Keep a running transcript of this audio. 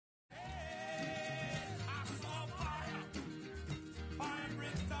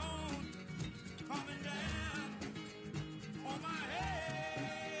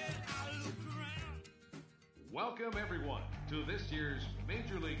Welcome, everyone, to this year's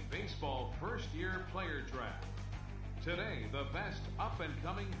Major League Baseball first-year player draft. Today, the best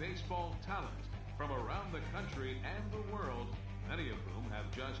up-and-coming baseball talent from around the country and the world, many of whom have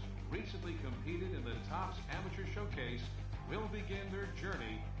just recently competed in the Topps Amateur Showcase, will begin their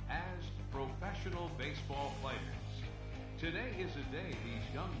journey as professional baseball players. Today is a day these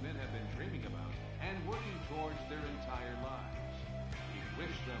young men have been dreaming about and working towards their entire lives. We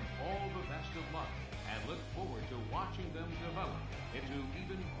wish them all the best of luck and look forward to watching them develop into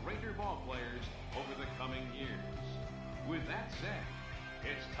even greater ball players over the coming years. With that said,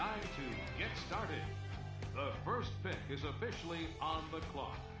 it's time to get started. The first pick is officially on the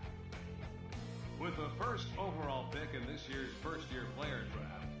clock. With the first overall pick in this year's first-year player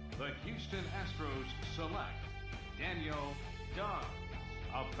draft, the Houston Astros select Daniel Dobbs,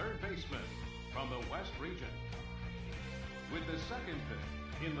 a third baseman from the West region. With the second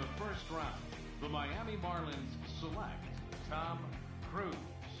pick in the first round, the Miami Marlins select Tom Cruise,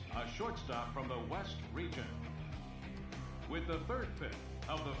 a shortstop from the West region. With the third pick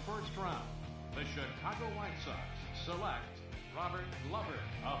of the first round, the Chicago White Sox select Robert Glover,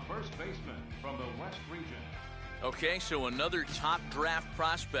 a first baseman from the West region. Okay, so another top draft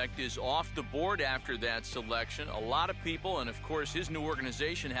prospect is off the board after that selection. A lot of people, and of course his new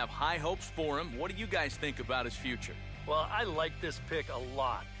organization, have high hopes for him. What do you guys think about his future? Well, I like this pick a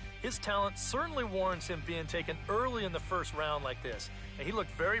lot. His talent certainly warrants him being taken early in the first round like this. And he looked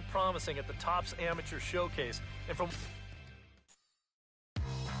very promising at the Topps Amateur Showcase. And from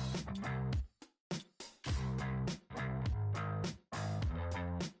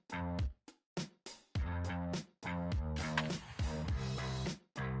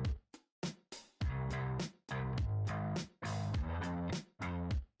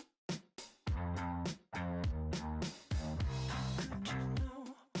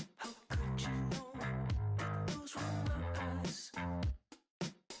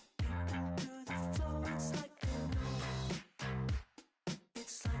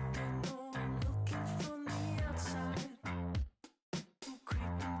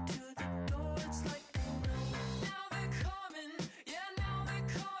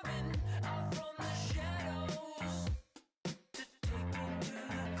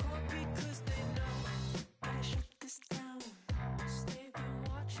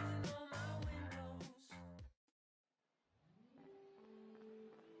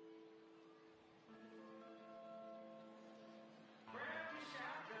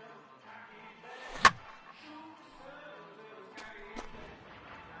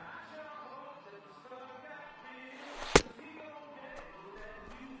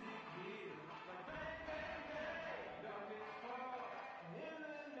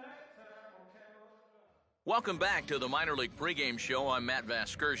Welcome back to the Minor League Pregame Show. I'm Matt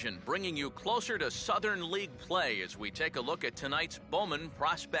Vasgersian, bringing you closer to Southern League play as we take a look at tonight's Bowman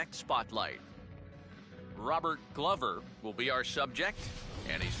Prospect Spotlight. Robert Glover will be our subject,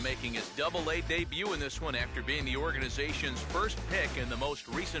 and he's making his Double-A debut in this one after being the organization's first pick in the most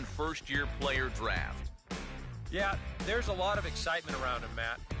recent first-year player draft. Yeah, there's a lot of excitement around him,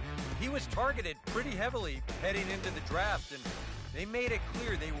 Matt. He was targeted pretty heavily heading into the draft, and they made it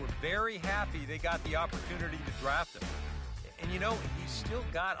clear they were very happy they got the opportunity to draft him. And you know, he's still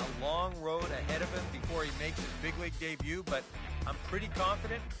got a long road ahead of him before he makes his big league debut, but I'm pretty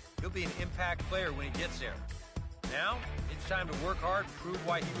confident he'll be an impact player when he gets there. Now, it's time to work hard and prove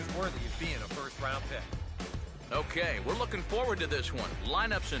why he was worthy of being a first-round pick. Okay, we're looking forward to this one.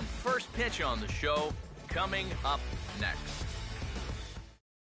 Lineups and first pitch on the show coming up next.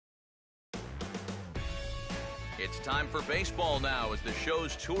 It's time for baseball now as the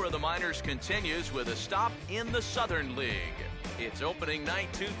show's tour of the minors continues with a stop in the Southern League. It's opening night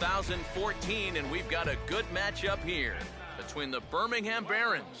 2014, and we've got a good matchup here between the Birmingham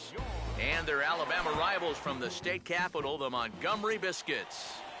Barons and their Alabama rivals from the state capital, the Montgomery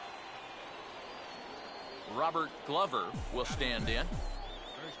Biscuits. Robert Glover will stand in.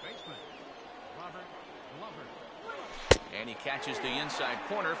 First baseman, Robert Glover. And he catches the inside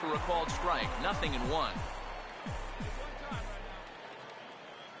corner for a called strike. 0-1.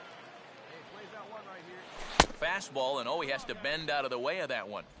 Fastball, and he has to bend out of the way of that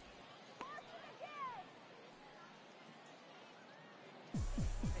one. Hey,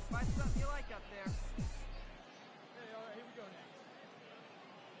 find something you like up there. Hey, all right, here we go next.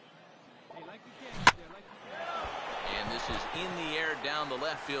 Hey, like you can up there, like you can. And this is in the air down the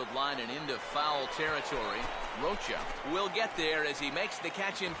left field line and into foul territory. Rocha will get there as he makes the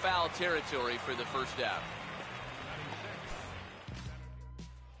catch in foul territory for the first out.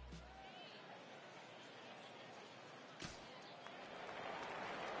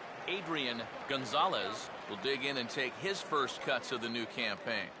 Adrian Gonzalez will dig in and take his first cuts of the new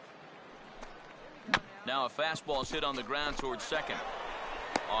campaign. Now a fastball is hit on the ground towards second.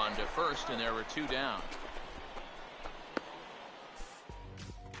 On to first, and there were 2 down.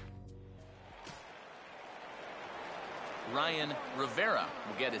 Ryan Rivera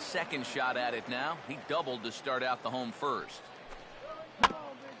will get his second shot at it now. He doubled to start out the home first.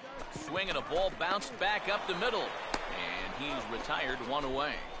 Swing and a ball bounced back up the middle. And he's retired, 1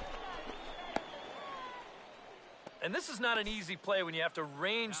 away. And this is not an easy play when you have to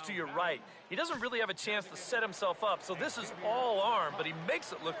range to your right. He doesn't really have a chance to set himself up, so this is all arm, but he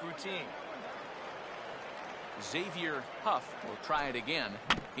makes it look routine. Xavier Huff will try it again.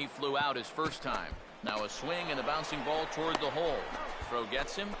 He flew out his first time. Now a swing and a bouncing ball toward the hole. Throw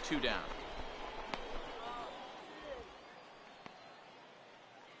gets him, 2 down.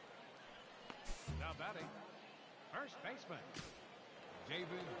 Now batting, first baseman,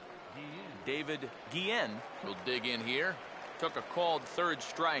 David Guillen will dig in here. Took a called third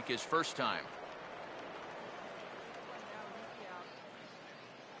strike his first time.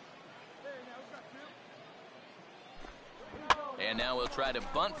 And now he'll try to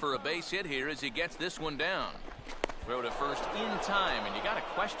bunt for a base hit here as he gets this one down. Throw to first in time, and you got to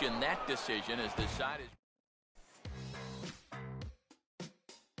question that decision as this side is.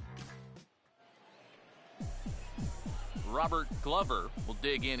 Robert Glover will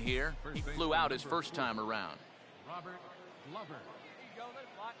dig in here. He flew out his first time around. Robert Glover. There you go, let's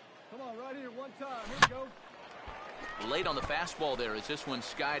block. Come on, right here, one time. Here we go. Late on the fastball there as this one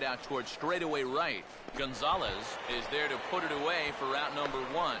skied out towards straightaway right. Gonzalez is there to put it away for out number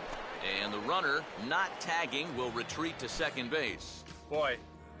 1. And the runner, not tagging, will retreat to second base. Boy,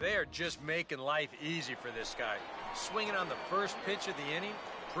 they are just making life easy for this guy. Swinging on the first pitch of the inning,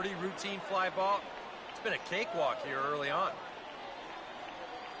 pretty routine fly ball. It's been a cakewalk here early on.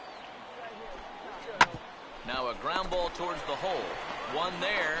 Now a ground ball towards the hole. One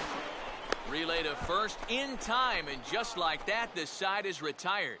there. Relay to first in time, and just like that, this side is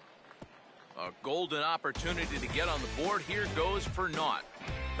retired. A golden opportunity to get on the board here goes for naught.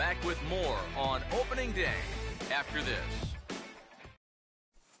 Back with more on opening day after this.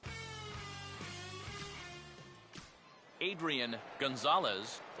 Adrian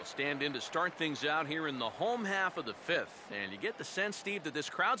Gonzalez will stand in to start things out here in the home half of the 5th. And you get the sense, Steve, that this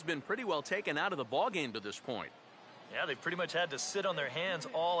crowd's been pretty well taken out of the ballgame to this point. Yeah, they've pretty much had to sit on their hands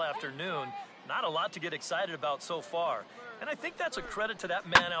all afternoon. Not a lot to get excited about so far. And I think that's a credit to that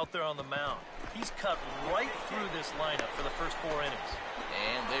man out there on the mound. He's cut right through this lineup for the first 4 innings.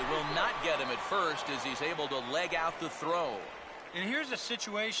 And they will not get him at first as he's able to leg out the throw. And here's a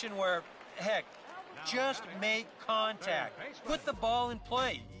situation where, heck, just make contact. Put the ball in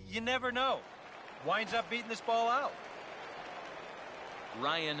play. You never know. Winds up beating this ball out.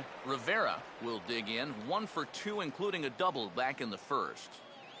 Ryan Rivera will dig in. 1 for 2, including a double back in the first.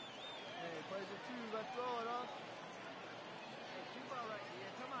 Hey, plays it 2. Let's roll it off.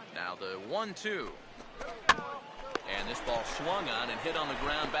 Now the 1-2. And this ball swung on and hit on the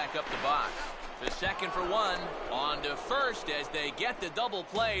ground back up the box. The second for 1. On to first as they get the double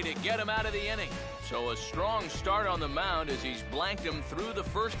play to get him out of the inning. So a strong start on the mound as he's blanked him through the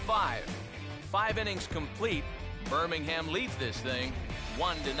first 5. 5 innings complete. Birmingham leads this thing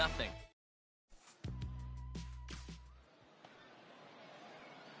 1-0.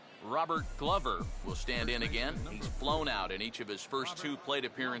 Robert Glover will stand in again. He's flown out in each of his first 2 plate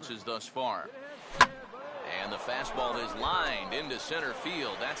appearances thus far. And the fastball is lined into center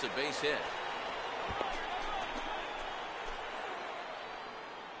field. That's a base hit.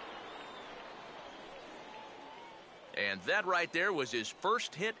 And that right there was his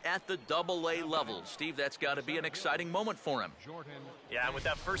first hit at the Double-A level. Steve, that's got to be an exciting moment for him. Yeah, and with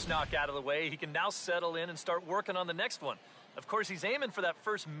that first knock out of the way, he can now settle in and start working on the next one. Of course, he's aiming for that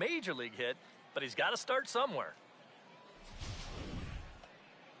first major league hit, but he's got to start somewhere.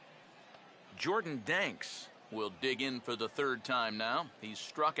 Jordan Danks will dig in for the 3rd time now. He's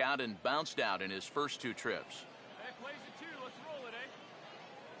struck out and bounced out in his first 2 trips. Hey, plays it 2. Let's roll it, eh?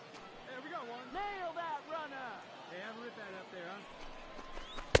 Hey, we got one. Nail that runner. Hey, have a rip that up there, huh?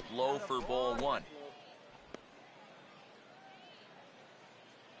 Low for ball 1. Turn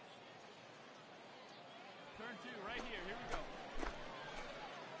 2, right here. Here we go.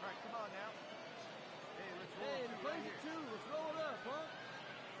 All right, come on now. Hey, let's roll Hey, it 2 plays right it here. 2. Let's roll it up, huh?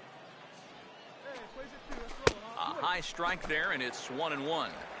 Hey, plays it 2. Let's roll it, huh? A high strike there, and it's 1-1. Come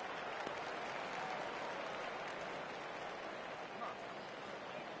on.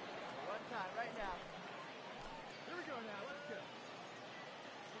 One time, right now. Here we go now. Let's go.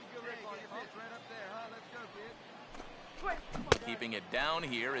 Pretty good rip on your pitch right up there, huh? Let's go, kid. Keeping it down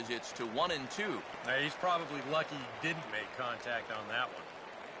here as it's to 1-2. He's probably lucky he didn't make contact on that one.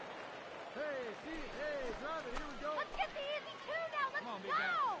 Hey, drive it. Here we go. Let's get the easy two now. Let's Come on, big go. guy.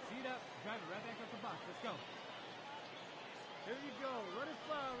 Seat up. Drive it right back up the box. Let's go. Here you go. Run it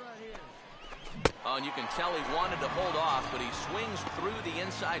foul right here. Oh, and you can tell he wanted to hold off, but he swings through the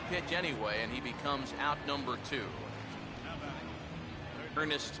inside pitch anyway, and he becomes out number 2.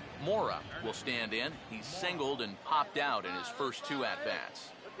 Ernest Mora will stand in. He's singled and popped out in his first 2 at-bats.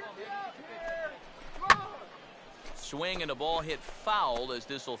 Swing and a ball hit foul as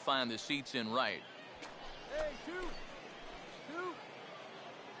this will find the seats in right. Hey, two. Here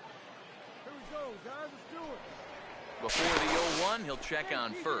we go, guys. Let's do it. Before the 0-1, he'll check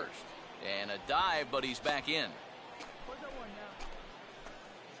on first. And a dive, but he's back in. Where's that one now?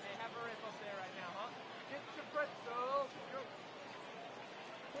 Hey, have a rip up there right now, huh? Get your breath, though.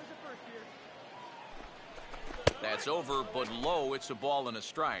 Where's the first here? That's over, but low. It's a ball and a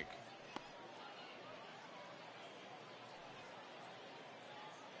strike.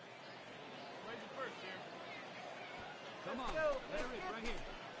 Where's your first here? Come on. Let her rip right here.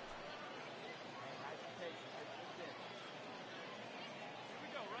 Here we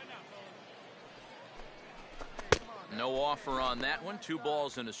go, right now, fellas. No offer on that one. 2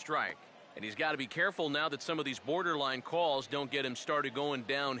 balls and a strike. And he's got to be careful now that some of these borderline calls don't get him started going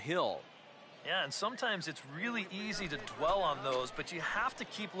downhill. Yeah, and sometimes it's really easy to dwell on those, but you have to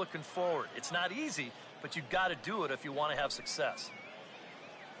keep looking forward. It's not easy, but you've got to do it if you want to have success.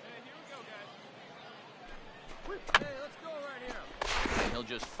 Hey, here we go, guys. Hey, let's go right here. And he'll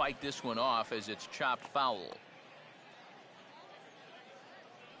just fight this one off as it's chopped foul.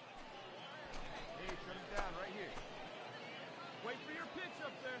 Hey, shut him down right here. Wait for your pitch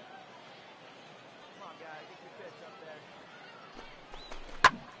up there. Come on, guys. Get your pitch up there.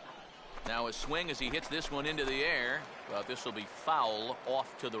 Now a swing as he hits this one into the air. Well, this will be foul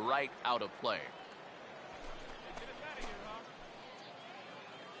off to the right, out of play. Hey, get us out of here, huh?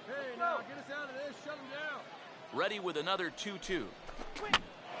 Hey, now get us out of this. Shut him down. Ready with another 2-2.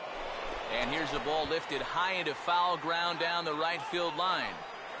 And here's a ball lifted high into foul ground down the right field line.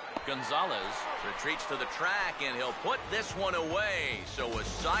 Gonzalez retreats to the track, and he'll put this one away. So a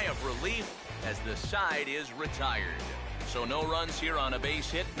sigh of relief as the side is retired. So no runs here on a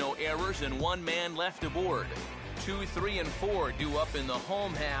base hit, no errors, and 1 man left aboard. 2, 3, and 4 due up in the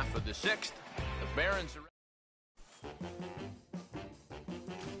home half of the 6th. The Barons are...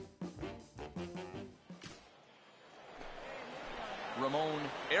 Ramon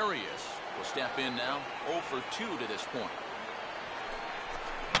Arias will step in now, 0 for 2 to this point.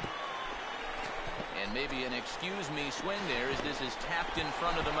 And maybe an excuse me swing there as this is tapped in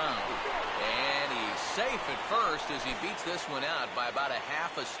front of the mound. And he's safe at first as he beats this one out by about a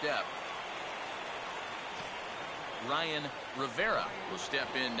half a step. Ryan Rivera will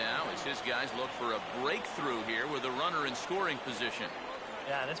step in now as his guys look for a breakthrough here with a runner in scoring position.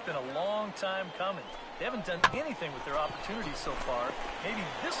 Yeah, and it's been a long time coming. They haven't done anything with their opportunities so far. Maybe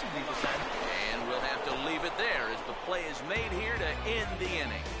this will be the time. And we'll have to leave it there as the play is made here to end the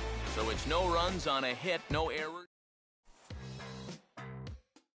inning. So it's no runs on a hit, no errors.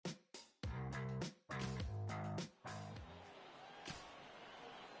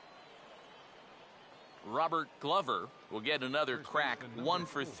 Robert Glover will get another crack, 1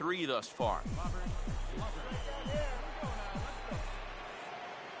 for 3 thus far.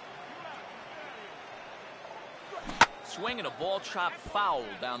 Swing and a ball chopped foul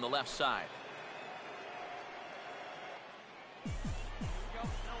down the left side.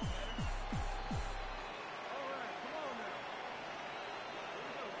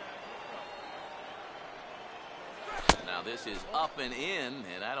 Now this is up and in,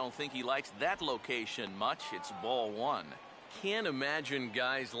 and I don't think he likes that location much. It's ball 1. Can't imagine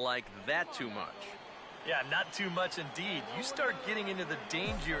guys like that too much. Yeah, not too much indeed. You start getting into the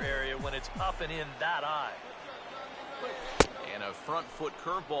danger area when it's up and in that high. And a front foot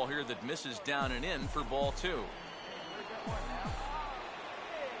curveball here that misses down and in for ball 2.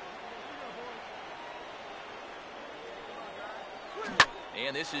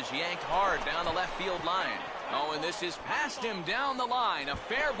 And this is yanked hard down the left field line. Oh, and this is past him down the line. A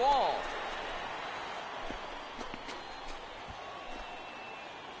fair ball.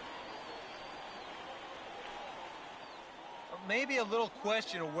 Maybe a little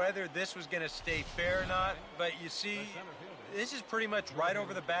question of whether this was going to stay fair or not, but you see, this is pretty much right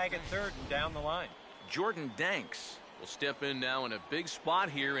over the bag at third and down the line. Jordan Danks will step in now in a big spot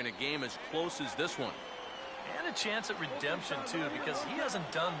here in a game as close as this one. And a chance at redemption, too, because he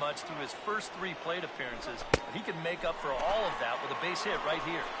hasn't done much through his first 3 plate appearances. But he can make up for all of that with a base hit right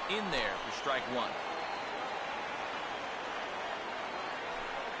here. In there for strike 1.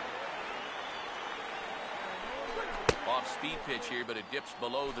 speed pitch here, but it dips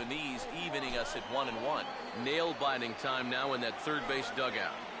below the knees, evening us at 1-1. Nail-biting time now in that third base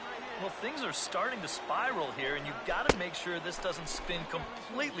dugout. Well, things are starting to spiral here, and you've got to make sure this doesn't spin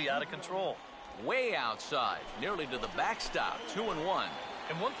completely out of control. Way outside, nearly to the backstop, 2-1.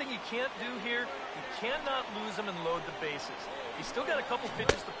 And one thing you can't do here, you cannot lose him and load the bases. He's still got a couple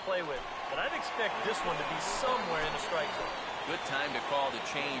pitches to play with, but I'd expect this one to be somewhere in the strike zone. Good time to call the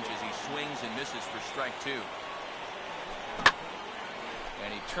change as he swings and misses for strike two.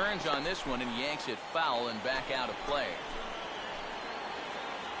 And he turns on this one and yanks it foul and back out of play.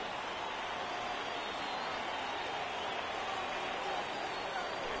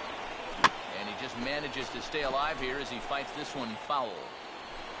 And he just manages to stay alive here as he fights this one foul.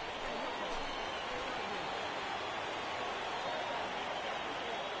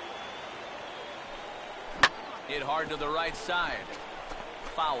 Hit hard to the right side.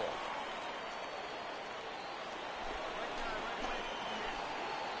 Foul.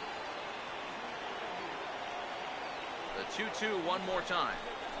 The 2-2 one more time.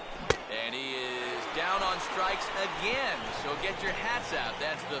 And he is down on strikes again. So get your hats out.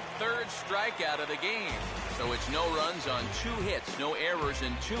 That's the third strikeout of the game. So it's no runs on 2 hits, no errors,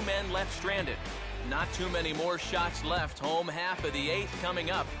 and 2 men left stranded. Not too many more shots left. Home half of the 8th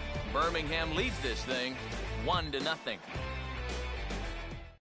coming up. Birmingham leads this thing 1-0.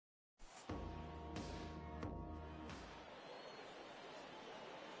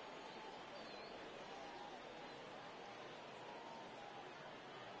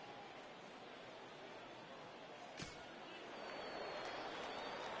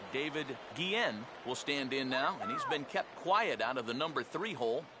 David Guillen will stand in now, and he's been kept quiet out of the number 3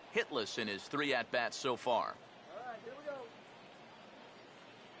 hole, hitless in his 3 at-bats so far. All right, here we go.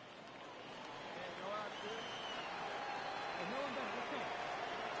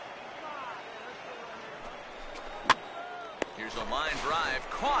 Here's a line drive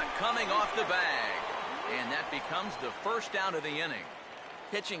caught coming off the bag, and that becomes the first out of the inning.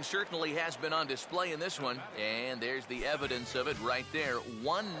 Pitching certainly has been on display in this one, and there's the evidence of it right there.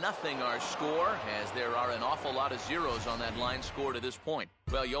 1-0 our score, as there are an awful lot of zeros on that line score to this point.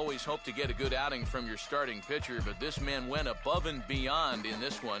 Well, you always hope to get a good outing from your starting pitcher, but this man went above and beyond in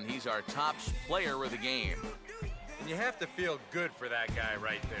this one. He's our top player of the game. And you have to feel good for that guy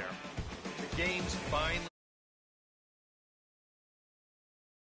right there. The game's finally...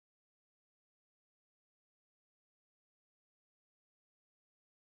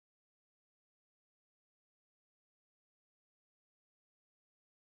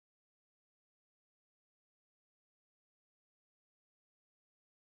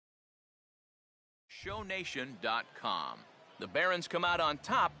 ShowNation.com. The Barons come out on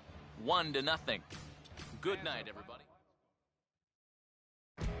top, 1-0. Good night, everybody.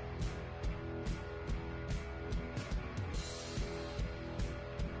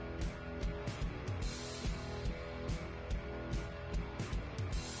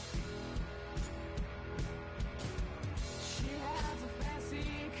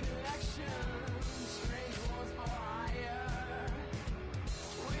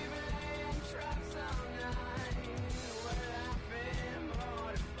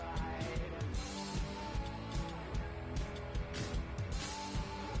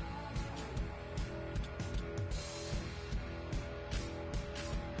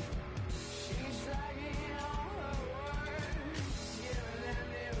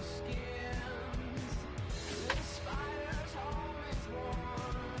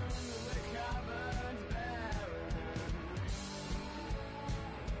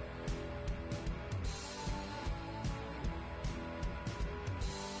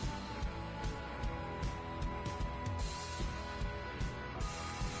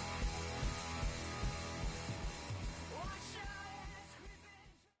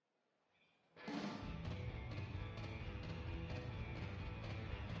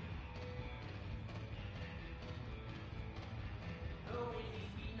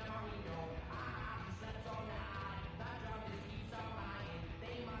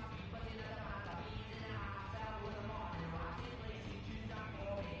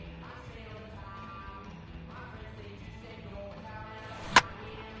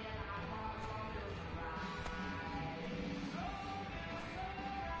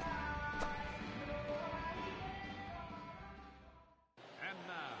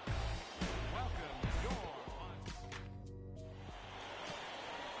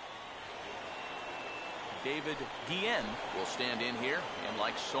 David Guillen will stand in here, and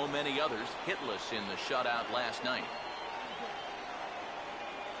like so many others, hitless in the shutout last night.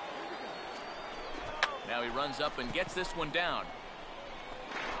 Now he runs up and gets this one down.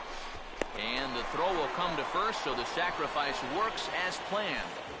 And the throw will come to first, so the sacrifice works as planned.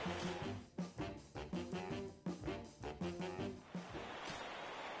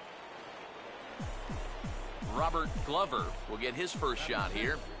 Robert Glover will get his first shot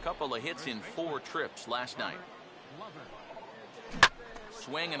here. Couple of hits in 4 trips last night.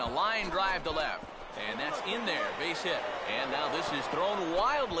 Swing and a line drive to left. And that's in there, base hit. And now this is thrown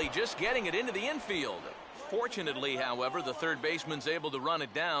wildly, just getting it into the infield. Fortunately, however, the third baseman's able to run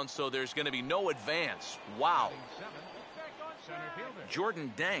it down, so there's going to be no advance. Wow.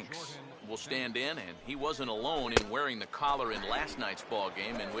 Jordan Danks will stand in, and he wasn't alone in wearing the collar in last night's ball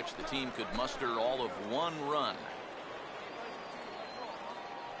game, in which the team could muster all of 1 run.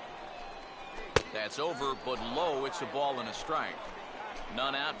 That's over, but low. It's a ball and a strike.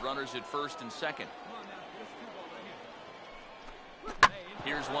 None out, runners at first and second.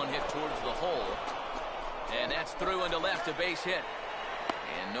 Here's one hit towards the hole. And that's through into left, a base hit.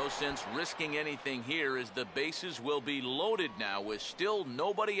 And no sense risking anything here, as the bases will be loaded now with still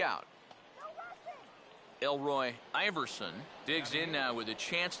nobody out. Elroy Iverson digs in now with a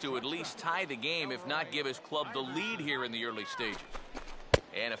chance to at least tie the game, if not give his club the lead here in the early stages.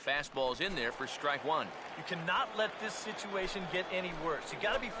 And a fastball's in there for strike 1. You cannot let this situation get any worse. You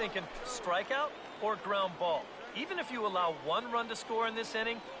got to be thinking strikeout or ground ball. Even if you allow 1 run to score in this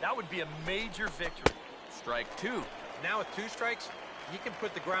inning, that would be a major victory. Strike 2. Now with 2 strikes, he can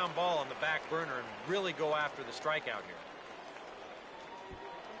put the ground ball on the back burner and really go after the strikeout here.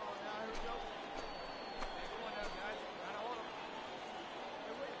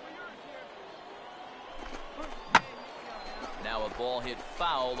 Now a ball hit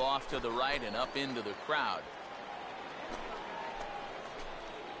foul off to the right and up into the crowd.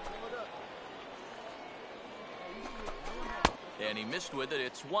 And he missed with it.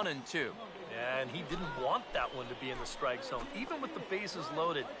 It's 1-2. And he didn't want that one to be in the strike zone. Even with the bases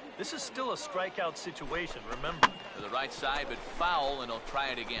loaded, this is still a strikeout situation, remember. To the right side, but foul, and he'll try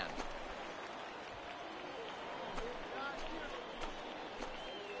it again.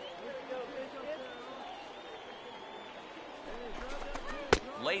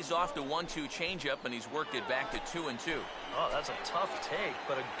 Lays off the 1-2 changeup, and he's worked it back to 2-2. Oh, that's a tough take,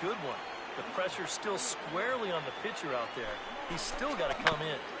 but a good one. The pressure's still squarely on the pitcher out there. He's still got to come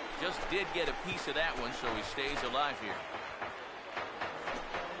in. Just did get a piece of that one, so he stays alive here.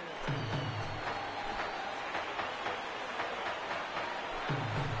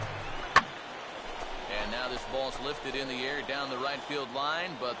 And now this ball's lifted in the air down the right field line,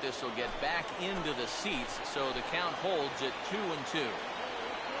 but this will get back into the seats, so the count holds at 2-2.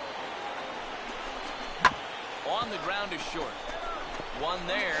 On the ground to short. One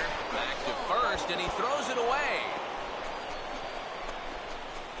there, back to first, and he throws it away.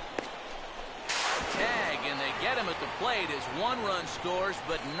 Tag, and they get him at the plate as 1 run scores,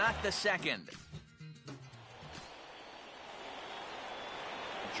 but not the second.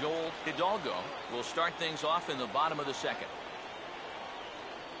 Joel Hidalgo will start things off in the bottom of the second.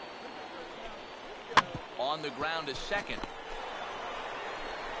 On the ground to second.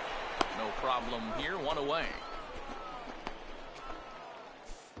 No problem here, 1 away.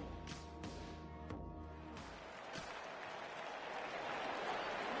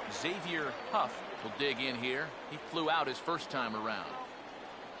 Xavier Huff will dig in here. He flew out his first time around.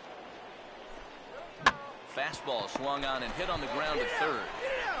 Fastball swung on and hit on the ground at third.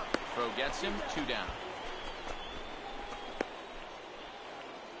 Throw gets him, 2 down.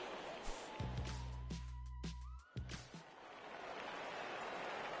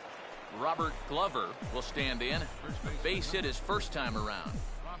 Robert Glover will stand in. Base hit his first time around.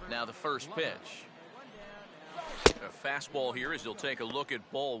 Now the first pitch. A fastball here as he'll take a look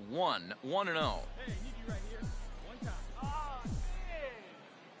at ball 1, 1-0.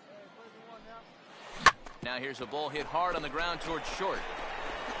 Now here's a ball hit hard on the ground towards short.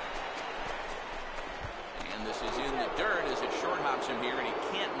 And this is in the dirt as it short hops him here, and he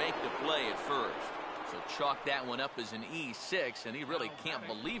can't make the play at first. So chalk that one up as an E6, and he really can't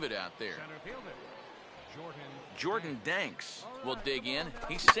believe it out there. Jordan Danks will dig in.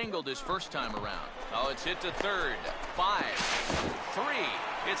 He singled his first time around. Oh, it's hit to third. 5, 3.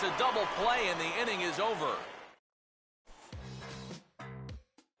 It's a double play, and the inning is over.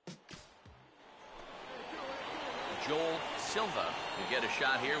 Joel Silva will get a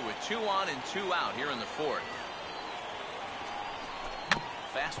shot here with 2 on and 2 out here in the 4th.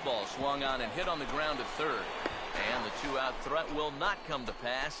 Fastball swung on and hit on the ground at third. And the 2-out threat will not come to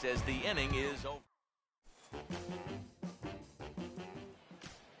pass as the inning is over.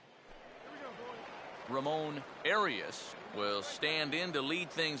 Ramon Arias will stand in to lead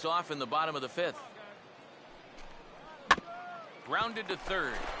things off in the bottom of the 5th. Grounded to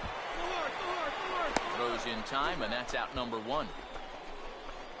third. Throws in time, and that's out number one.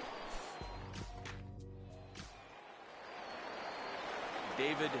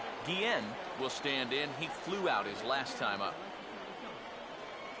 David Guillen will stand in. He flew out his last time up.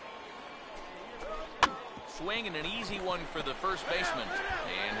 Swing and an easy one for the first baseman.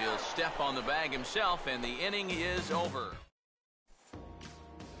 And he'll step on the bag himself, and the inning is over.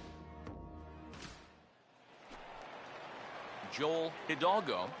 Joel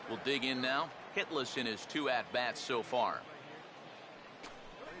Hidalgo will dig in now, hitless in his 2 at-bats so far.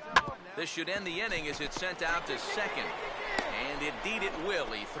 This should end the inning as it's sent out to second. And indeed it will.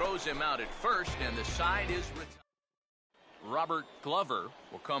 He throws him out at first, and the side is retired. Robert Glover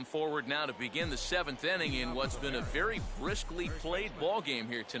will come forward now to begin the 7th inning in what's been a very briskly played ball game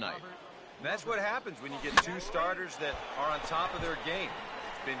here tonight. And that's what happens when you get 2 starters that are on top of their game.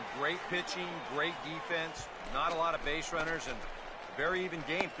 It's been great pitching, great defense, not a lot of base runners, and very even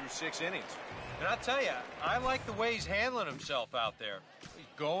game through 6 innings. And I'll tell you, I like the way he's handling himself out there. He's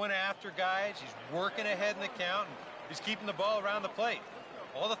going after guys, he's working ahead in the count, and he's keeping the ball around the plate.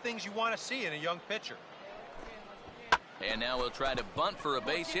 All the things you want to see in a young pitcher. And now he'll try to bunt for a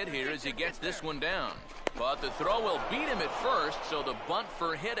base hit here as he gets this one down. But the throw will beat him at first, so the bunt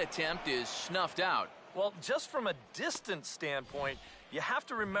for hit attempt is snuffed out. Well, just from a distance standpoint, you have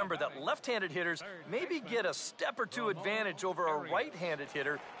to remember that left-handed hitters maybe get a step or 2 advantage over a right-handed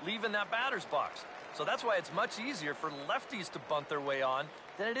hitter leaving that batter's box. So that's why it's much easier for lefties to bunt their way on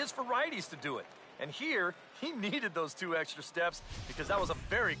than it is for righties to do it. And here, he needed those 2 extra steps because that was a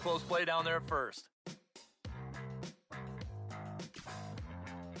very close play down there at first.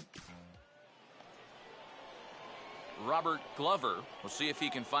 Robert Glover will see if he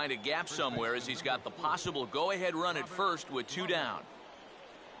can find a gap somewhere as he's got the possible go-ahead run at first with 2 down.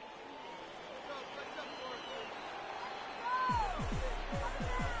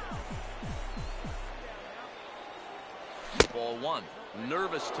 Ball 1.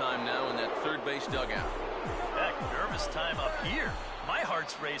 Nervous time now in that third base dugout. Heck, nervous time up here. My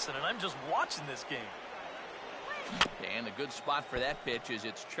heart's racing, and I'm just watching this game. And a good spot for that pitch is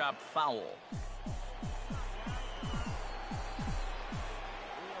it's chopped foul.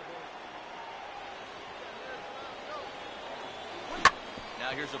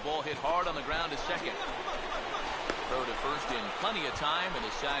 Now here's a ball hit hard on the ground to second. Throw to first in plenty of time, and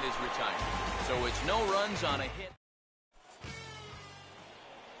the side is retired. So it's no runs on a hit.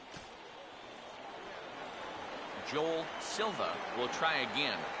 Joel Silva will try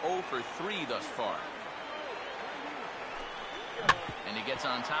again. 0 for 3 thus far. And he gets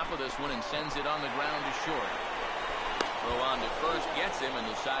on top of this one and sends it on the ground to short. Throw on to first gets him, and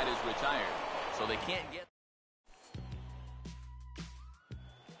the side is retired. So they can't get.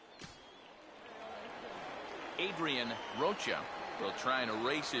 Adrian Rocha will try and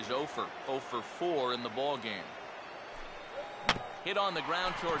erase his 0 for 4 in the ball game. Hit on the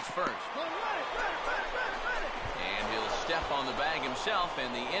ground towards first. And he'll step on the bag himself,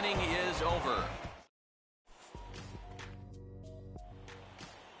 and the inning is over.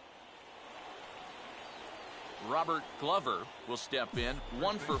 Robert Glover will step in.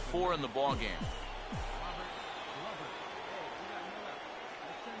 1 for 4 in the ball game.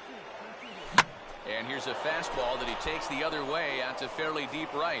 And here's a fastball that he takes the other way out to fairly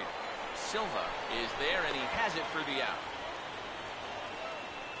deep right. Silva is there, and he has it for the out.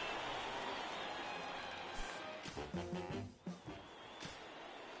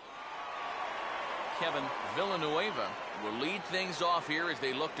 Kevin Villanueva will lead things off here as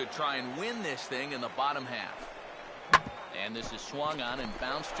they look to try and win this thing in the bottom half. And this is swung on and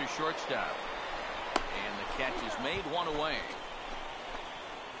bounced to shortstop. And the catch is made, 1 away.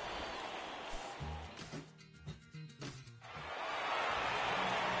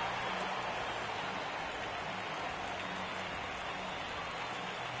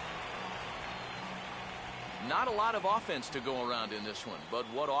 Not a lot of offense to go around in this one, but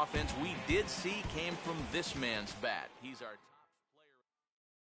what offense we did see came from this man's bat. He's our top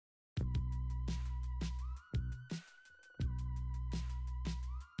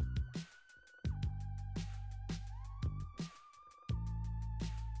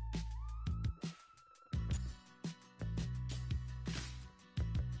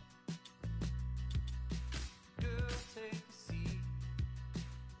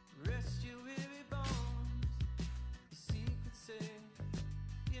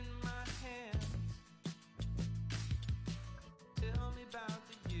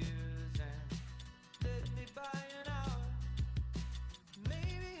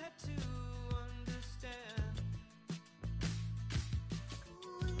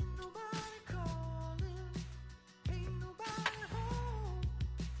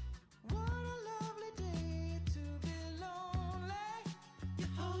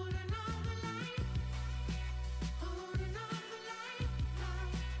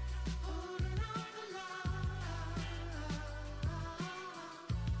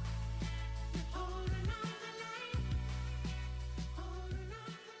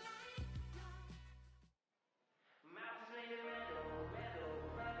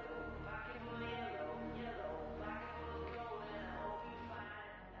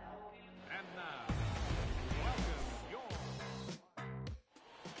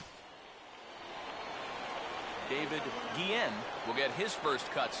David Guillen will get his first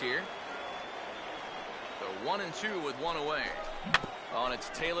cuts here. So 1 and 2 with one away. On it's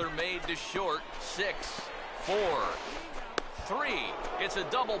tailor-made to short. 6, 4, 3. It's a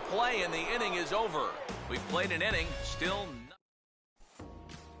double play and the inning is over. We've played an inning, still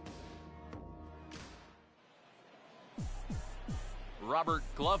Robert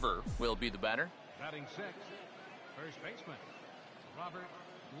Glover will be the batter. Batting 6, first baseman, Robert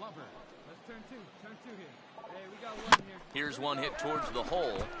Glover. Let's turn two here. Hey, we got one here. Here's one hit towards the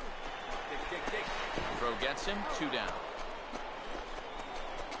hole. Throw gets him, 2 down.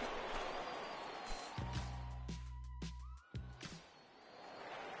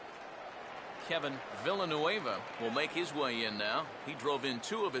 Kevin Villanueva will make his way in now. He drove in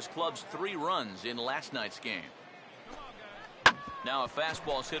 2 of his club's 3 runs in last night's game. Now a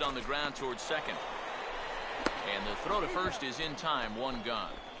fastball's hit on the ground towards second. And the throw to first is in time, 1 gone.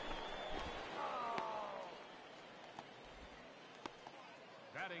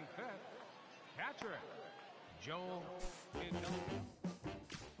 Batting 5th, catcher, Joel.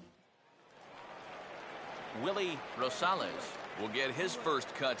 Willie Rosales will get his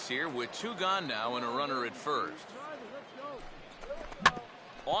first cuts here with 2 gone now and a runner at first.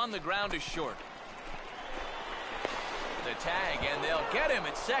 On the ground is short. The tag, and they'll get him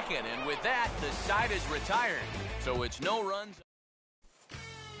at second, and with that the side is retired, so it's no runs.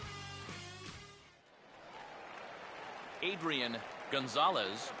 Adrian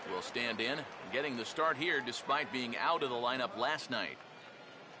Gonzalez will stand in, getting the start here despite being out of the lineup last night.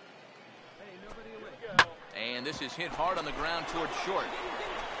 And this is hit hard on the ground towards short.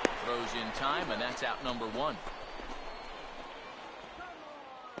 Throws in time, and that's out number 1.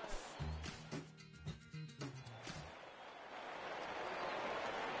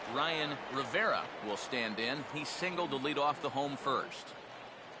 Ryan Rivera will stand in. He singled to lead off the home first.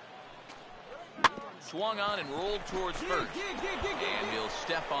 Swung on and rolled towards first. And he'll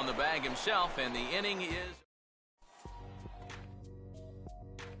step on the bag himself, and the inning is...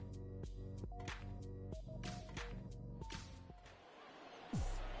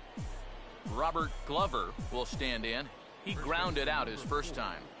 Robert Glover will stand in. He grounded out his first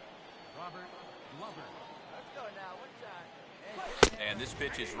time. Robert Glover. And this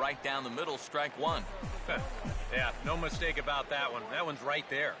pitch is right down the middle, strike 1. Yeah, no mistake about that one. That one's right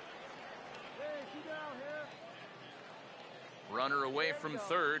there. Runner away from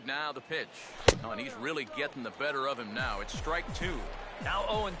third, now the pitch. Oh, and he's really getting the better of him now. It's strike 2. Now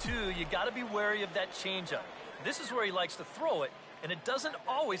 0-2, you got to be wary of that changeup. This is where he likes to throw it, and it doesn't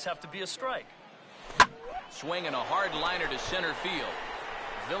always have to be a strike. Swinging a hard liner to center field.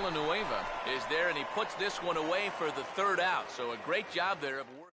 Villanueva is there, and he puts this one away for the 3rd out. So a great job there of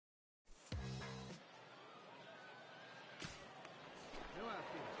work.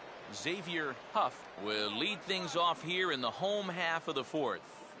 Xavier Huff will lead things off here in the home half of the 4th.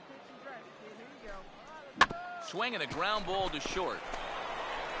 Swinging a ground ball to short.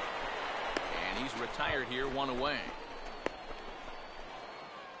 And he's retired here, 1 away.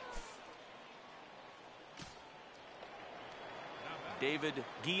 David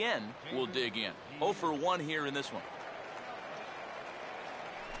Guillen will dig in. 0 for 1 here in this one.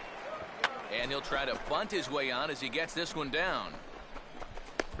 And he'll try to bunt his way on as he gets this one down.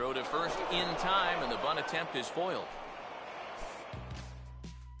 Throw to first in time, and the bunt attempt is foiled.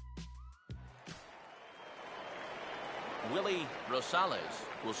 Willie Rosales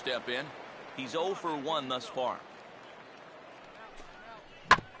will step in. He's 0 for 1 thus far.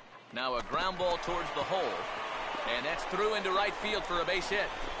 Now a ground ball towards the hole. And that's through into right field for a base hit.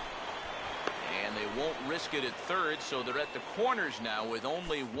 And they won't risk it at third, so they're at the corners now with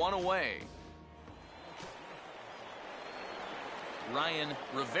only 1 away. Ryan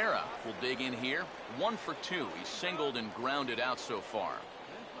Rivera will dig in here. 1 for 2. He's singled and grounded out so far.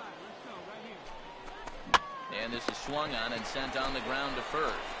 And this is swung on and sent on the ground to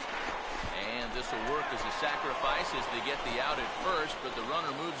first. And this will work as a sacrifice as they get the out at first, but the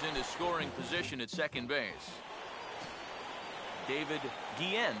runner moves into scoring position at second base. David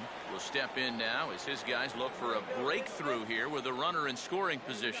Guillen will step in now as his guys look for a breakthrough here with a runner in scoring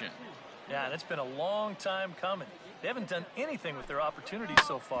position. Yeah, and it's been a long time coming. They haven't done anything with their opportunities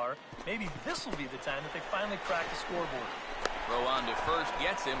so far. Maybe this will be the time that they finally crack the scoreboard. Throw on to first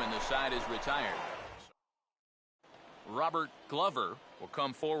gets him, and the side is retired. Robert Glover will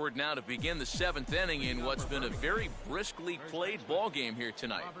come forward now to begin the 7th inning in what's been a very briskly played ball game here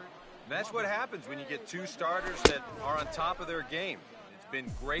tonight. That's what happens when you get 2 starters that are on top of their game. It's been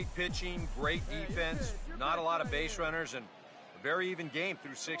great pitching, great defense, not a lot of base runners, and a very even game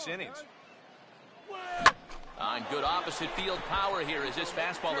through 6 innings. On good opposite field power here as this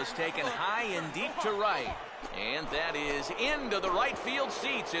fastball is taken high and deep to right. And that is into the right field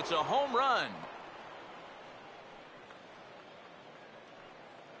seats. It's a home run.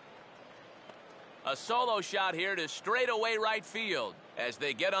 A solo shot here to straightaway right field. As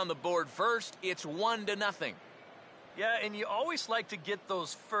they get on the board first, it's 1-0. Yeah, and you always like to get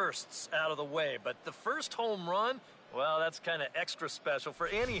those firsts out of the way, but the first home run, well, that's kind of extra special for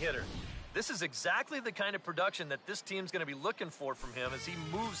any hitter. This is exactly the kind of production that this team's going to be looking for from him as he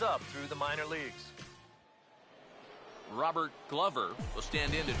moves up through the minor leagues. Robert Glover will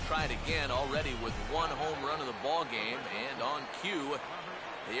stand in to try it again, already with one home run of the ball game, and on cue,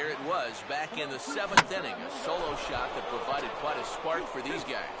 here it was back in the 7th inning, a solo shot that provided quite a spark for these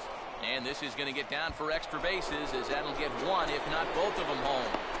guys. And this is going to get down for extra bases, as that'll get one, if not both of them,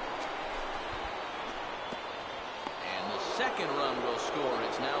 home. And the second run will score.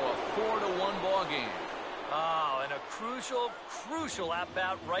 It's now a 4-1 ball game. Oh, and a crucial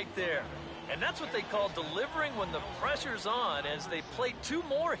at-bat right there. And that's what they call delivering when the pressure's on, as they play 2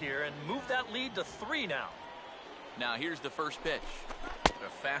 more here and move that lead to 3 now. Now here's the first pitch.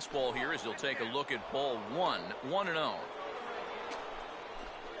 A fastball here as they'll take a look at ball 1, 1-0.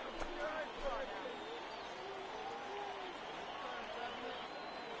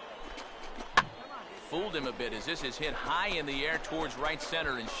 Fooled him a bit as this is hit high in the air towards right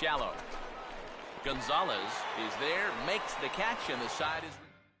center and shallow. Gonzalez is there, makes the catch, and the side is...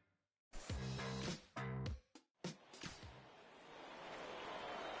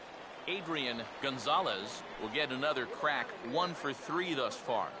 Adrian Gonzalez will get another crack, 1 for 3 thus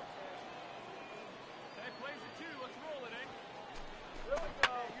far. That plays it too. Let's roll it,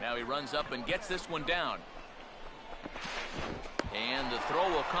 eh? Now he runs up and gets this one down. And the throw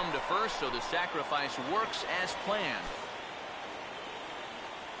will come to first, so the sacrifice works as planned.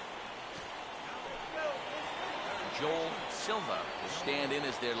 Joel Silva will stand in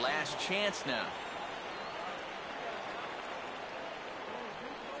as their last chance now.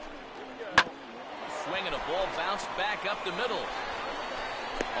 Swing and a ball bounced back up the middle.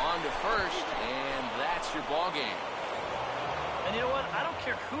 On to first, and that's your ball game. And you know what? I don't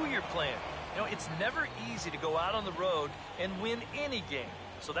care who you're playing. You know, it's never easy to go out on the road and win any game.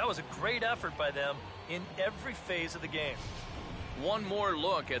 So that was a great effort by them in every phase of the game. One more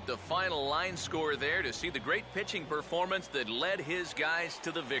look at the final line score there to see the great pitching performance that led his guys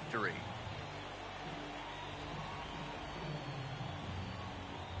to the victory.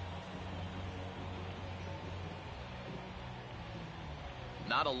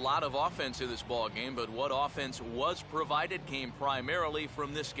 Not a lot of offense in this ball game, but what offense was provided came primarily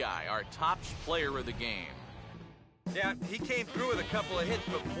from this guy, our top player of the game. Yeah, he came through with a couple of hits,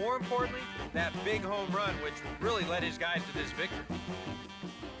 but more importantly, that big home run, which really led his guys to this victory.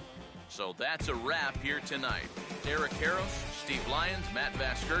 So that's a wrap here tonight. Eric Harros, Steve Lyons, Matt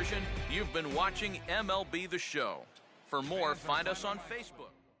Vasgersian, you've been watching MLB The Show. For more, find us on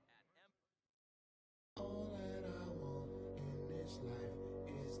Facebook.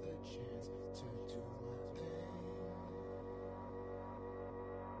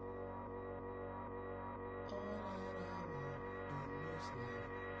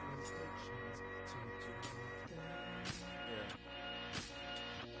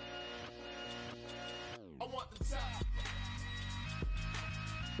 I want the top.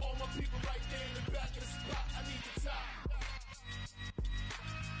 All my people right there in the back of the spot. I need the top.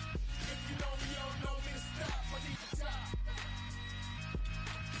 If you know me, you don't know me to stop. I need the top.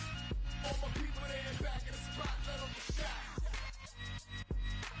 All my people there in the back of the spot. Let them get shot.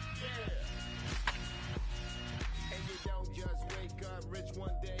 Yeah. And you don't just wake up rich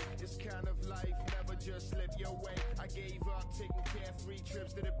one day. This kind of life never just slip your way. I gave up taking carefree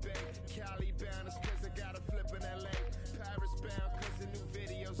trips to the bay. Cali bound is cause I got a flip in LA. Paris bound cause the new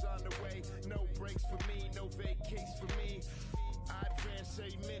video's on the way. No breaks for me, no vacates for me. I advance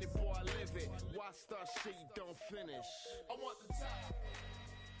every minute, boy, I live it. Why start shit you don't finish? I want the top.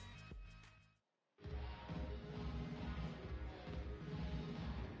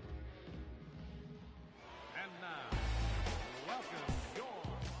 And now, welcome your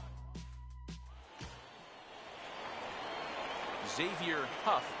Xavier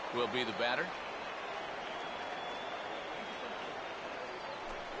Huff will be the batter.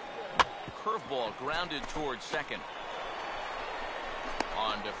 Curveball grounded towards second.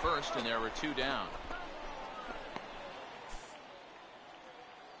 On to first, and there were 2 down.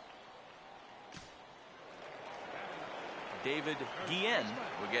 David Guillen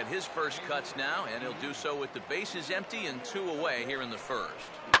will get his first cuts now, and he'll do so with the bases empty and 2 away here in the first.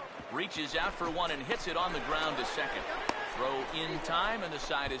 Reaches out for one and hits it on the ground to second. Throw in time, and the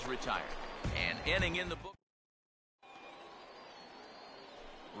side is retired. An inning in the book.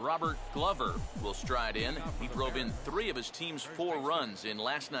 Robert Glover will stride in. He drove in 3 of his team's 4 runs in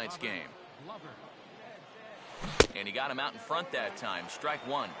last night's game. And he got him out in front that time. Strike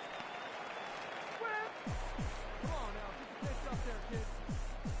 1.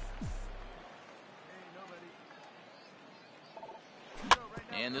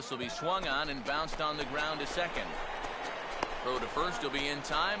 And this will be swung on and bounced on the ground to second. Throw to first will be in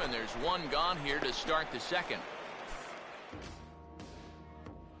time, and there's 1 gone here to start the second.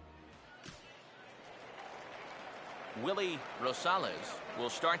 Willie Rosales will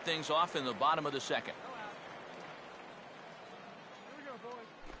start things off in the bottom of the second.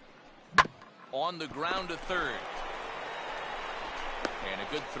 On the ground to third. And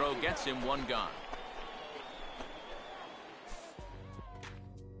a good throw gets him 1 gone.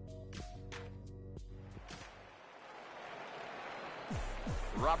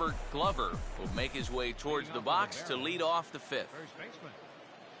 Robert Glover will make his way towards the box to lead off the 5th.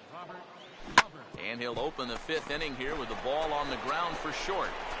 And he'll open the 5th inning here with the ball on the ground for short.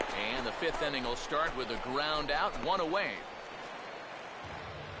 And the 5th inning will start with a ground out, 1 away.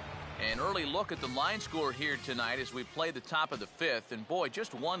 An early look at the line score here tonight as we play the top of the 5th. And boy,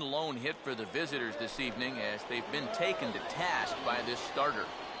 just 1 lone hit for the visitors this evening as they've been taken to task by this starter.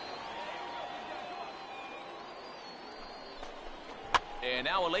 And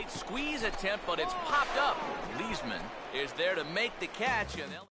now a late squeeze attempt, but it's popped up. Leesman is there to make the catch.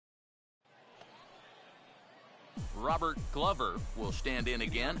 And Robert Glover will stand in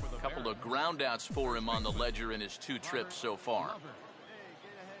again. A couple of groundouts for him on the ledger in his 2 trips so far.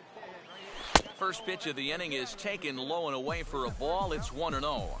 First pitch of the inning is taken low and away for a ball. It's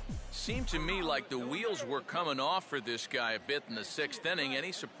 1-0. Seemed to me like the wheels were coming off for this guy a bit in the 6th inning.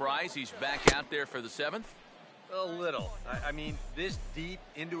 Any surprise he's back out there for the 7th? A little. I mean, this deep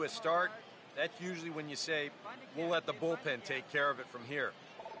into a start, that's usually when you say, we'll let the bullpen take care of it from here.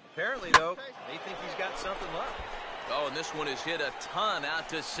 Apparently, though, they think he's got something left. Oh, and this one is hit a ton out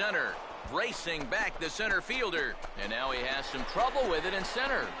to center. Racing back the center fielder. And now he has some trouble with it in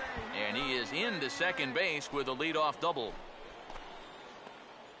center. And he is into second base with a leadoff double.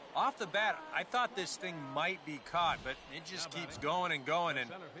 Off the bat, I thought this thing might be caught, but it just keeps going and going, and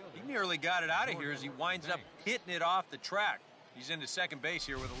he nearly got it out of here as he winds up hitting it off the track. He's into second base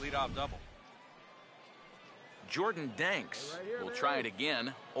here with a leadoff double. Jordan Danks will try it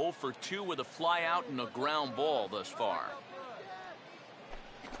again. 0 for 2 with a fly out and a ground ball thus far.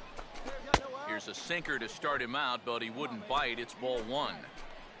 Here's a sinker to start him out, but he wouldn't bite. It's ball 1.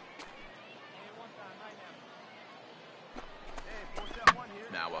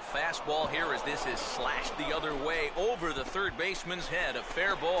 Now a fastball here as this is slashed the other way over the third baseman's head. A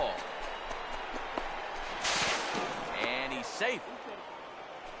fair ball. And he's safe.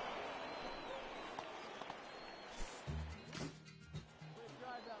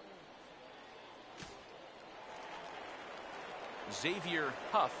 Xavier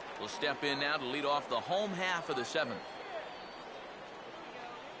Huff will step in now to lead off the home half of the 7th.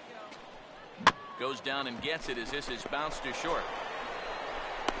 Goes down and gets it as this is bounced to short.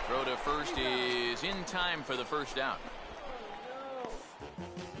 Throw to first is in time for the first out.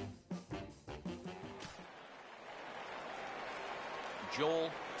 Joel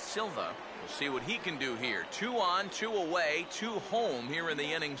Silva will see what he can do here. 2 on, 2 away, 2 home here in the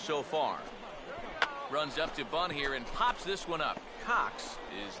inning so far. Runs up to bunt here and pops this one up. Cox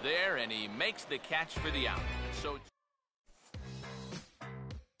is there and he makes the catch for the out. So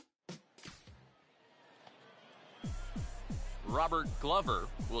Robert Glover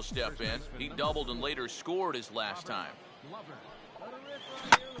will step in. He doubled and later scored his last time.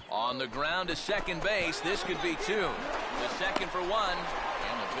 On the ground to second base. This could be 2. The second for 1. And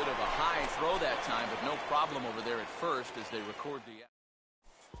a bit of a high throw that time, but no problem over there at first as they record the out.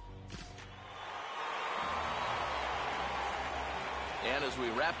 And as we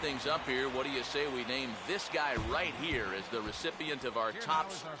wrap things up here, what do you say we name this guy right here as the recipient of our top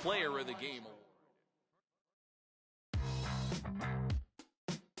player of the game award?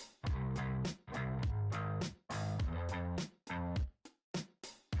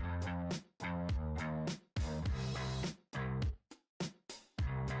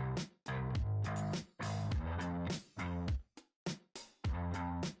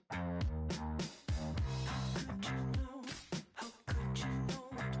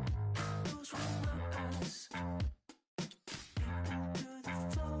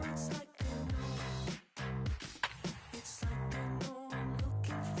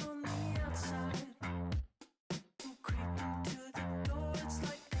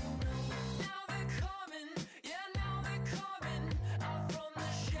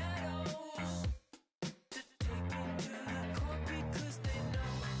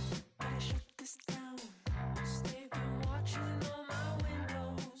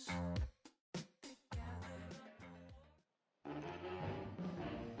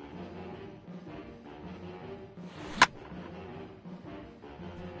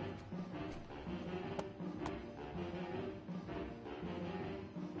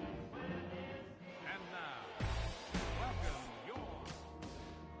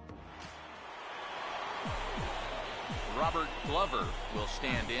 Robert Glover will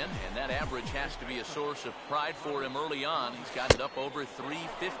stand in, and that average has to be a source of pride for him early on. He's got it up over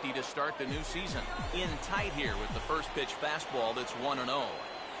 350 to start the new season. In tight here with the first pitch fastball that's 1-0.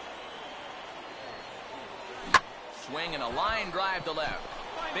 Swing and a line drive to left.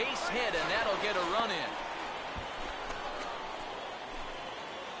 Base hit, and that'll get a run in.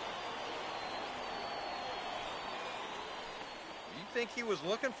 You think he was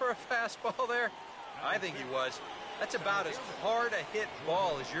looking for a fastball there? I think he was. That's about as hard a hit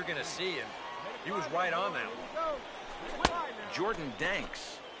ball as you're going to see, and he was right on that one. Jordan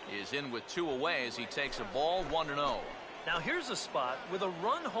Danks is in with 2 away as he takes a ball 1-0. Now here's a spot with a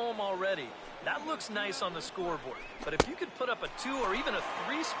run home already. That looks nice on the scoreboard. But if you could put up a 2 or even a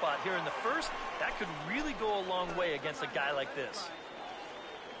 3 spot here in the first, that could really go a long way against a guy like this.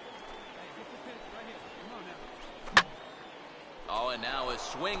 Oh, and now a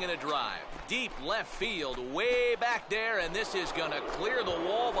swing and a drive. Deep left field, way back there, and this is going to clear the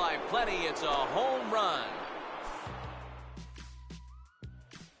wall by plenty. It's a home run.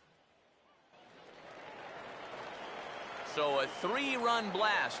 So a 3-run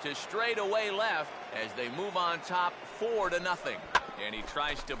blast to straightaway left as they move on top 4-0. And he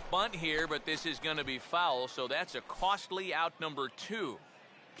tries to bunt here, but this is going to be foul, so that's a costly out number 2.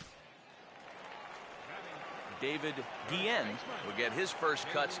 David Guillen will get his first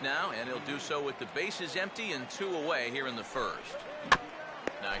cuts now, and he'll do so with the bases empty and 2 away here in the first.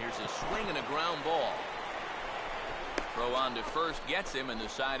 Now here's a swing and a ground ball. Throw on to first gets him, and the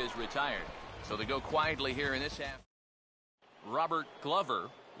side is retired. So they go quietly here in this half. Robert Glover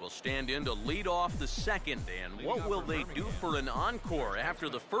will stand in to lead off the second. And what will they do for an encore after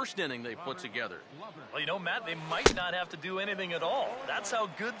the first inning they put together? Well, you know, Matt, they might not have to do anything at all. That's how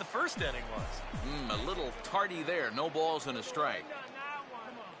good the first inning was. A little tardy there. No balls and a strike.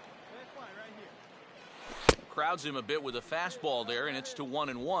 Crowds him a bit with a fastball there, and it's to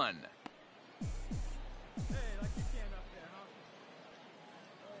 1-1.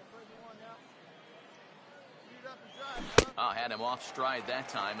 Had him off stride that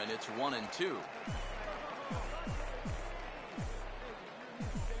time, and it's 1-2.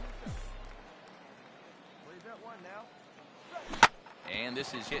 And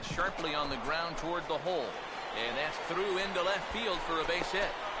this is hit sharply on the ground toward the hole, and that's through into left field for a base hit.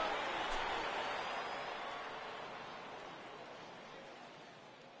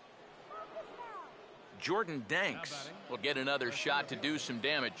 Jordan Danks will get another shot to do some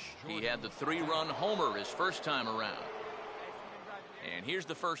damage. He had the 3-run homer his first time around. And here's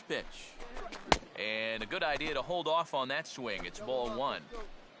the first pitch. And a good idea to hold off on that swing. It's ball 1.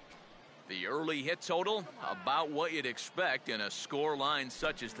 The early hit total, about what you'd expect in a score line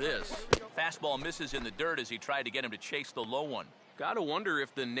such as this. Fastball misses in the dirt as he tried to get him to chase the low one. Gotta wonder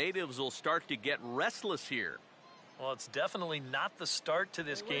if the natives will start to get restless here. Well, it's definitely not the start to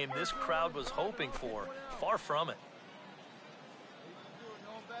this game this crowd was hoping for. Far from it.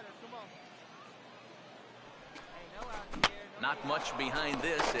 Not much behind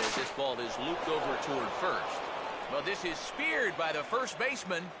this as this ball is looped over toward first. Well, this is speared by the first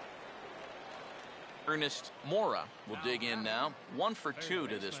baseman. Ernest Mora will dig in now. 1 for 2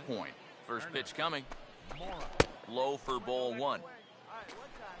 to this point. First pitch coming. Low for ball 1.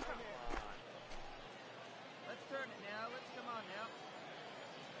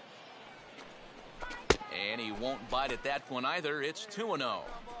 And he won't bite at that one either. It's 2-0.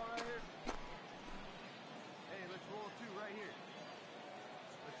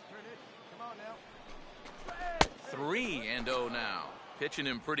 3-0 now. Pitching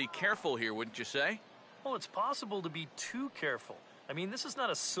him pretty careful here, wouldn't you say? Well, it's possible to be too careful. I mean, this is not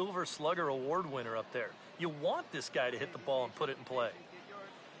a Silver Slugger award winner up there. You want this guy to hit the ball and put it in play.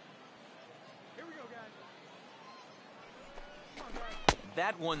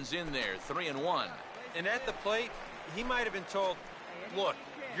 That one's in there, 3-1. And at the plate, he might have been told, look,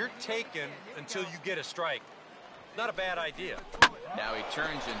 you're taken until you get a strike. Not a bad idea. Now he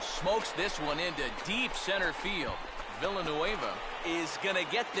turns and smokes this one into deep center field. Villanueva is going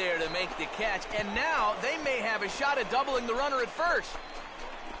to get there to make the catch, and now they may have a shot at doubling the runner at first.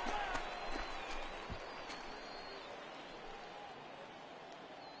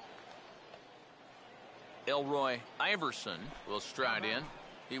 Elroy Iverson will stride in.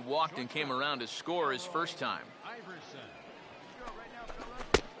 He walked and came around to score his first time.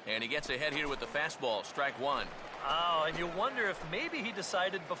 And he gets ahead here with the fastball, strike 1. Oh, and you wonder if maybe he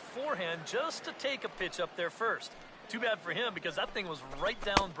decided beforehand just to take a pitch up there first. Too bad for him because that thing was right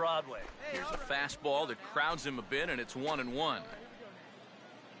down Broadway. Here's a fastball that crowds him a bit, and it's 1-1.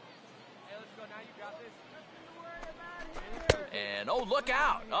 And oh, look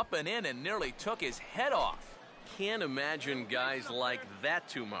out! Up and in and nearly took his head off. Can't imagine guys like that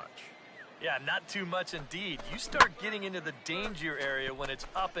too much. Yeah, not too much indeed. You start getting into the danger area when it's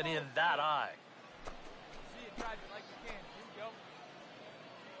up and in that high. See it, drive it like you can. Here we go.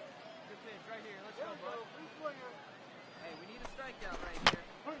 Good pitch right here. Let's go, bud. Hey, we need a strikeout right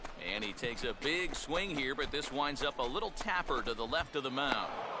here. And he takes a big swing here, but this winds up a little tapper to the left of the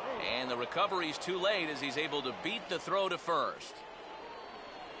mound. And the recovery's too late as he's able to beat the throw to first.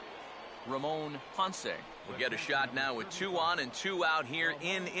 Ramon Ponce will get a shot now with 2 on and 2 out here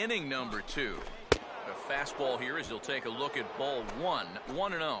in inning number 2. A fastball here as he'll take a look at ball 1,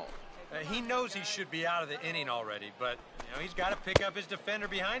 1-0. He knows he should be out of the inning already, but he's got to pick up his defender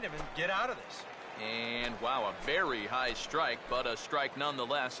behind him and get out of this. And wow, a very high strike, but a strike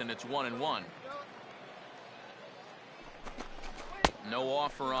nonetheless, and it's 1-1. No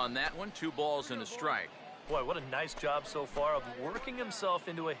offer on that one. 2 balls and a strike. Boy, what a nice job so far of working himself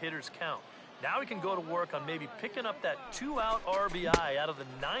into a hitter's count. Now he can go to work on maybe picking up that 2-out RBI out of the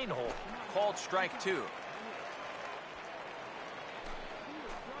 9-hole. Called strike 2.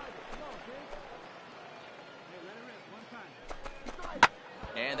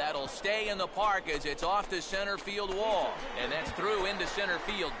 And that'll stay in the park as it's off the center field wall. And that's through into center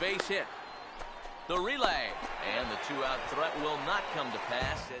field. Base hit. The relay. And the 2-out threat will not come to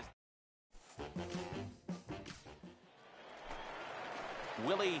pass as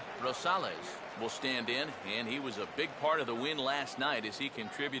Willie Rosales will stand in, and he was a big part of the win last night as he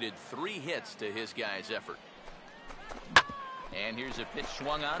contributed 3 hits to his guys' effort. And here's a pitch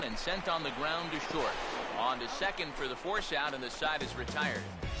swung on and sent on the ground to short. On to second for the force out, and the side is retired.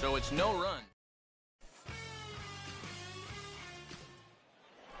 So it's no run.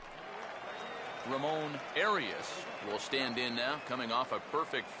 Ramon Arias will stand in now, coming off a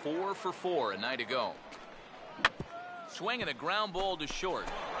perfect 4 for 4 a night ago. Swinging a ground ball to short.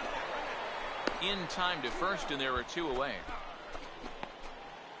 In time to first, and there are 2 away.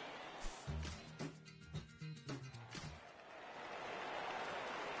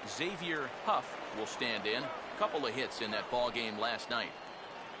 Xavier Huff will stand in. A couple of hits in that ball game last night.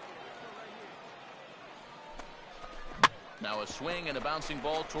 Now a swing and a bouncing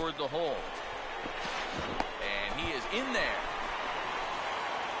ball toward the hole. And he is in there.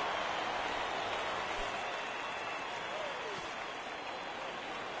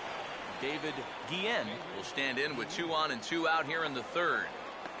 David Guillen will stand in with 2 on and 2 out here in the 3rd.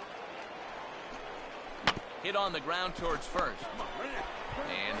 Hit on the ground towards first.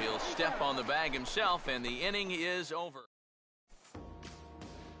 And he'll step on the bag himself, and the inning is over.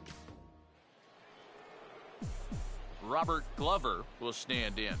 Robert Glover will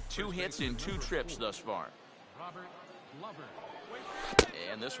stand in. 2 hits in 2 trips thus far. Robert Glover.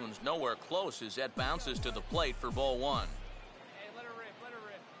 And this one's nowhere close as that bounces to the plate for ball 1. Hey, let her rip, let her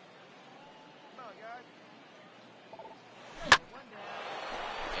rip. Come on, guys.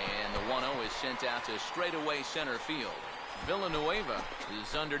 And the 1-0 is sent out to straightaway center field. Villanueva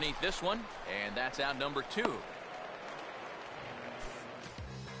is underneath this one, and that's out number 2.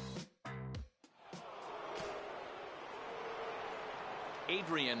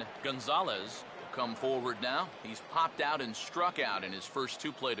 Adrian Gonzalez will come forward now. He's popped out and struck out in his first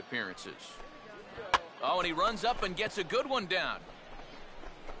 2 plate appearances. Oh, and he runs up and gets a good one down.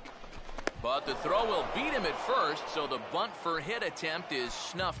 But the throw will beat him at first, so the bunt for hit attempt is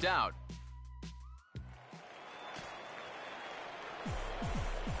snuffed out.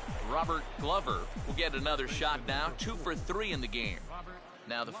 Robert Glover will get another shot now. 2 for 3 in the game.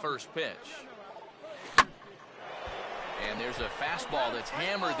 Now the first pitch. And there's a fastball that's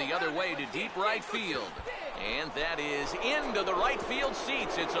hammered the other way to deep right field. And that is into the right field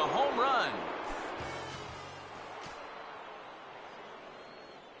seats. It's a home run.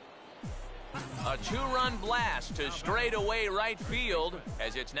 A 2-run blast to straightaway right field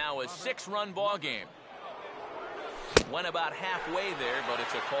as it's now a 6-run ball game. Went about halfway there, but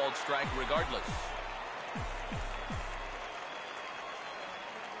it's a called strike regardless.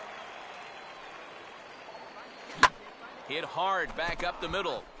 Hit hard back up the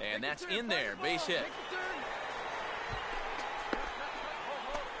middle, and that's in there. Base hit.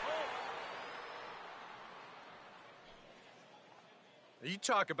 You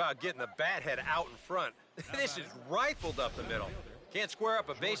talk about getting the bat head out in front. This is rifled up the middle. Can't square up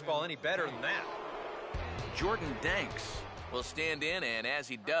a baseball any better than that. Jordan Danks will stand in, and as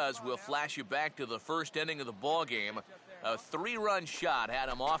he does, we'll flash you back to the first inning of the ball game. A 3-run shot had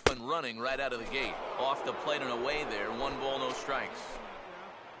him off and running right out of the gate. Off the plate and away there. 1 ball, no strikes.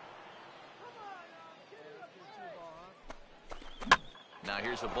 Now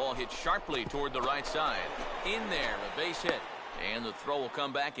here's a ball hit sharply toward the right side. In there, a base hit. And the throw will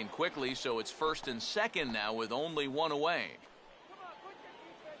come back in quickly, so it's 1st and 2nd now with only one away.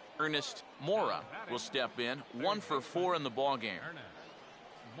 Ernest Mora will step in, 1 for 4 in the ballgame.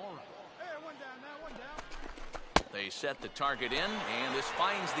 They set the target in, and this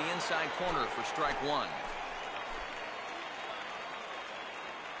finds the inside corner for strike 1.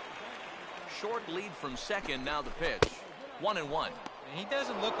 Short lead from second, now the pitch. 1-1. He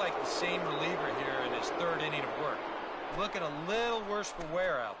doesn't look like the same reliever here in his 3rd inning of work. Looking a little worse for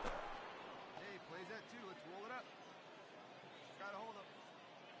wear out there. Hey, plays that too. Let's roll it up. Got a hold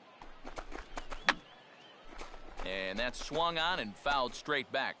of. And that's swung on and fouled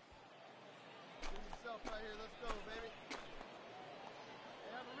straight back. Give yourself right here. Let's go, baby. Hey,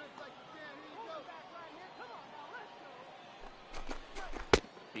 have a rip like you can. Here you go. Back right here. Come on now. Let's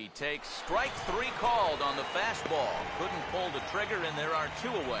go. He takes strike 3 called on the fastball. Couldn't pull the trigger, and there are 2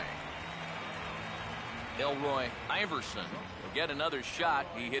 away. Elroy Iverson will get another shot.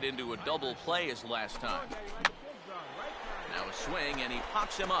 He hit into a double play his last time. Now a swing, and he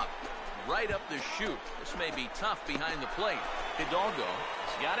pops him up. Right up the chute. This may be tough behind the plate. Hidalgo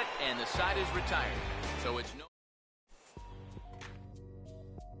has got it, and the side is retired. So it's no...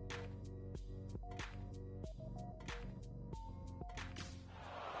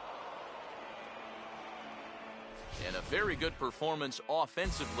 And a very good performance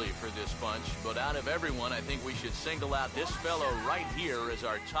offensively for this bunch. But out of everyone, I think we should single out this fellow right here as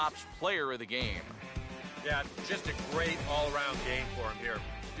our top player of the game. Yeah, just a great all-around game for him here.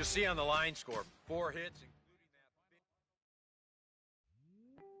 You'll see on the line score, 4 hits,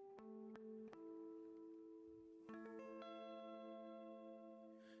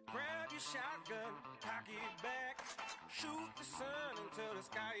 Grab your shotgun, cock it back, shoot the sun until the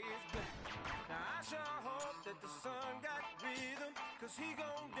sky is black. Now I sure hope that the sun got rhythm, cause he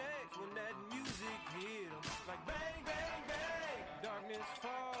gon' dance when that music hit him. Like bang, bang, bang, darkness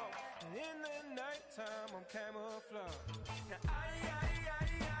fall, and in the nighttime I'm camouflage. Now I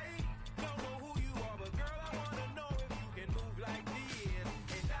don't know who you are, but girl I wanna know if you can move like this.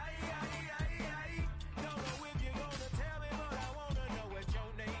 And I don't know if you're gonna tell me, but I wanna know what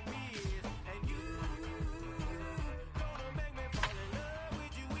your name is. And you gonna make me fall in love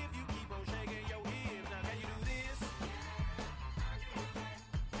with you if you keep on shaking your hips. Now can you do this? Can you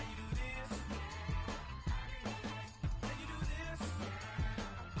do this? Can you do this?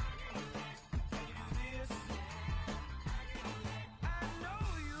 Can you do this? I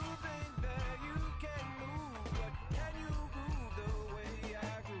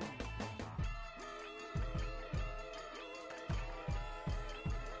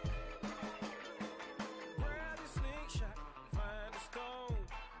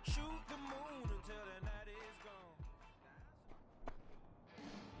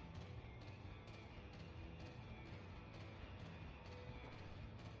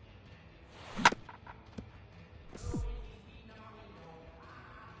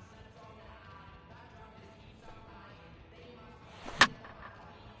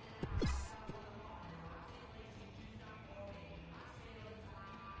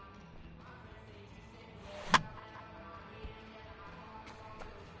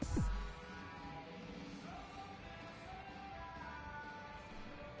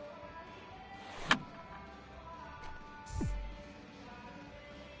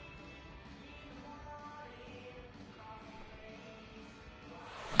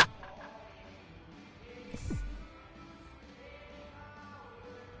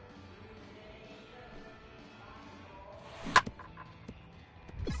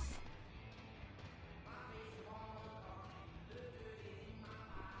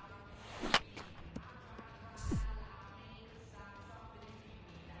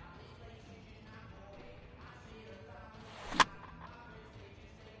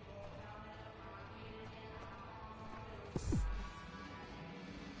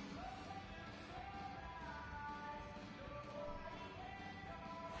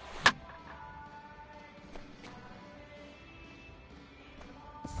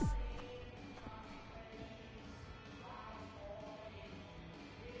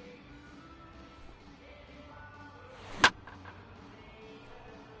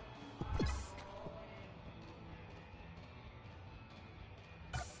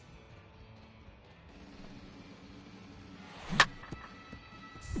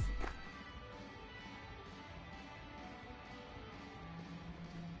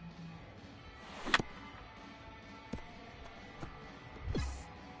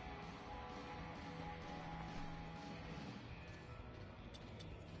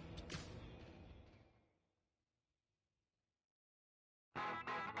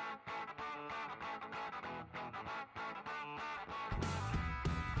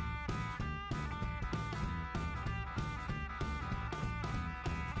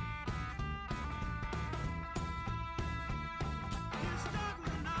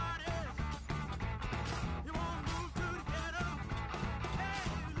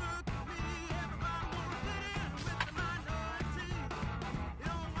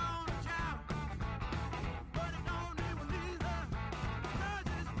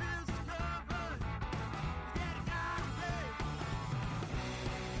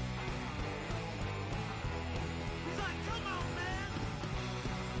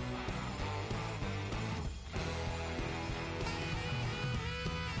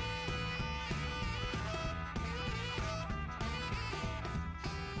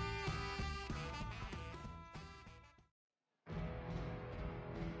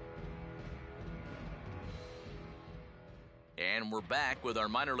And we're back with our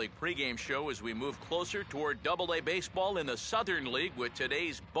minor league pregame show as we move closer toward Double-A baseball in the Southern League with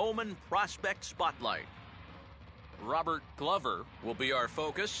today's Bowman Prospect Spotlight. Robert Glover will be our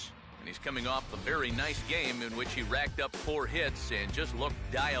focus, and he's coming off a very nice game in which he racked up 4 hits and just looked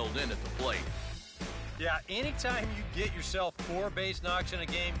dialed in at the plate. Yeah, anytime you get yourself 4 base knocks in a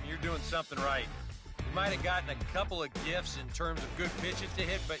game, you're doing something right. You might have gotten a couple of gifts in terms of good pitches to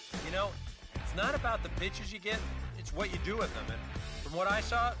hit, but, you know, it's not about the pitches you get, it's what you do with them. And from what I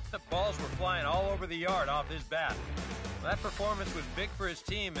saw, the balls were flying all over the yard off his bat. That performance was big for his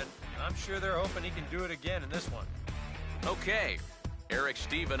team, and I'm sure they're hoping he can do it again in this one. Okay, Eric,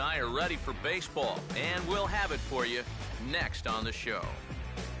 Steve, and I are ready for baseball, and we'll have it for you next on the show.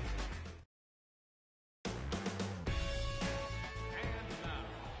 And now,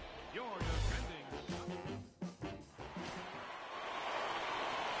 your defending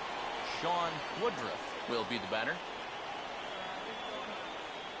Sean Woodruff will be the batter.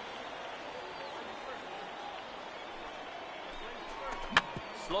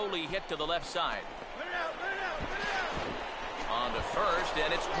 Slowly hit to the left side. On to first,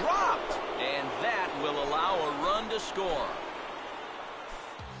 and it's dropped. And that will allow a run to score.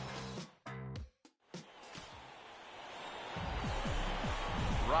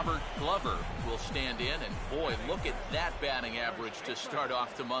 Robert Glover will stand in, and boy, look at that batting average to start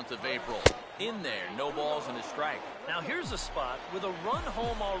off the month of April. In there, no balls and a strike. Now here's a spot with a run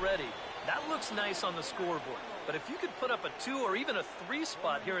home already. That looks nice on the scoreboard. But if you could put up a 2 or even a 3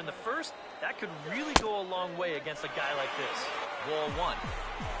 spot here in the first, that could really go a long way against a guy like this. Ball 1.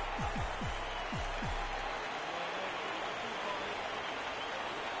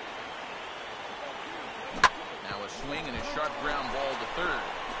 Now a swing and a sharp ground ball to third.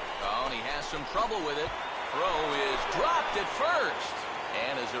 Oh, and he has some trouble with it. Throw is dropped at first.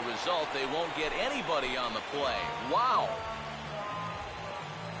 And as a result, they won't get anybody on the play. Wow.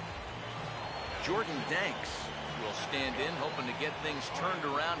 Jordan Danks will stand in, hoping to get things turned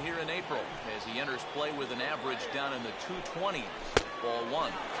around here in April as he enters play with an average down in the 220s. Ball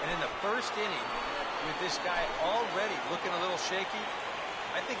 1. And in the first inning, with this guy already looking a little shaky,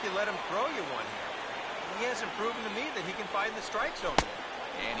 I think you let him throw you one here. He hasn't proven to me that he can find the strike zone yet.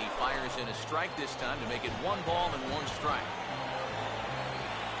 And he fires in a strike this time to make it 1 ball and 1 strike.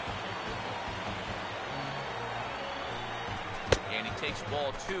 And he takes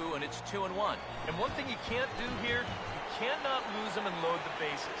ball 2, and it's 2-1. And one thing you can't do here, you cannot lose him and load the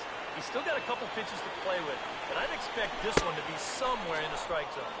bases. He's still got a couple pitches to play with, but I'd expect this one to be somewhere in the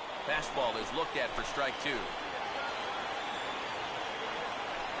strike zone. Fastball is looked at for strike 2.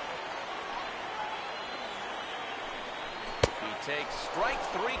 He takes strike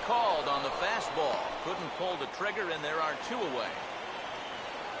 3 called on the fastball. Couldn't pull the trigger, and there are 2 away.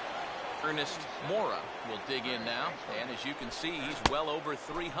 Ernest Mora will dig in now, and as you can see, he's well over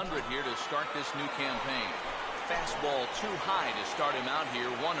 300 here to start this new campaign. Fastball too high to start him out here,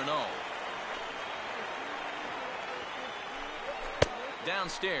 1-0.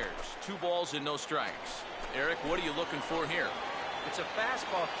 Downstairs, 2 balls and no strikes. Eric, what are you looking for here? It's a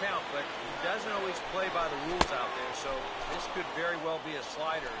fastball count, but he doesn't always play by the rules out there, so this could very well be a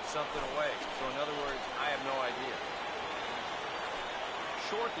slider or something away. So in other words, I have no idea.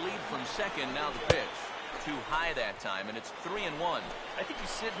 Short lead from second, now the pitch. Too high that time, and it's 3-1. I think you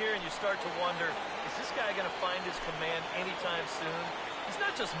sit here and you start to wonder, is this guy going to find his command anytime soon? He's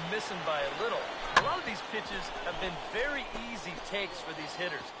not just missing by a little. A lot of these pitches have been very easy takes for these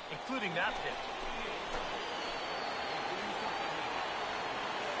hitters, including that pitch.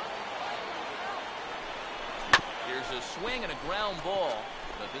 Here's a swing and a ground ball,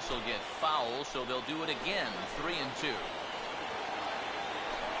 but this will get foul, so they'll do it again, 3-2.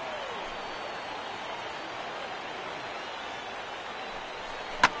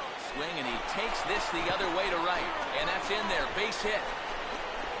 Swing, and he takes this the other way to right, and that's in there, base hit.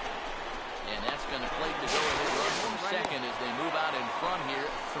 And that's going to plate the go-ahead run from second as they move out in front here,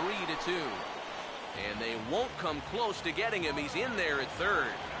 3-2. And they won't come close to getting him. He's in there at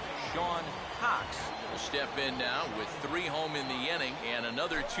third. Sean Cox will step in now with 3 home in the inning and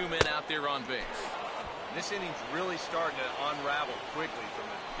another 2 men out there on base. This inning's really starting to unravel quickly from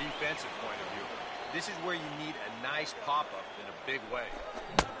a defensive point of view. This is where you need a nice pop-up in a big way.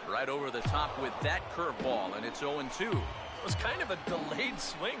 Right over the top with that curveball, and it's 0-2. It was kind of a delayed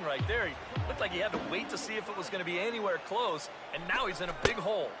swing right there. He looked like he had to wait to see if it was going to be anywhere close, and now he's in a big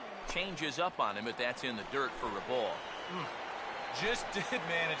hole. Changes up on him, but that's in the dirt for a ball. Just did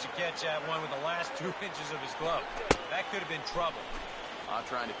manage to catch that one with the last 2 inches of his glove. That could have been trouble.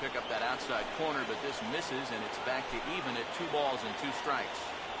 Trying to pick up that outside corner, but this misses, and it's back to even at 2 balls and 2 strikes.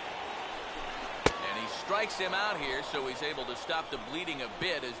 And he strikes him out here, so he's able to stop the bleeding a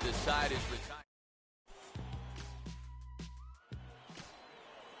bit as this side is retired.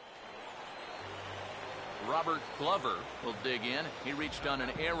 Robert Glover will dig in. He reached on an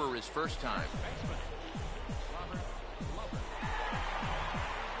error his first time.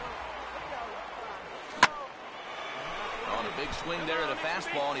 On a big swing there at a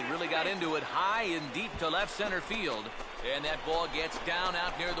fastball, and he really got into it high and deep to left center field. And that ball gets down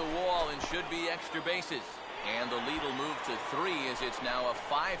out near the wall and should be extra bases. And the lead will move to 3 as it's now a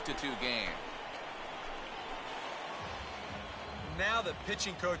 5-2 game. Now the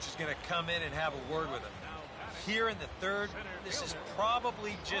pitching coach is going to come in and have a word with him. Here in the third, this is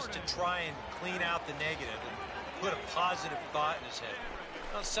probably just to try and clean out the negative and put a positive thought in his head.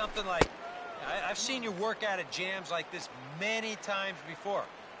 You know, something like, I've seen you work out of jams like this many times before.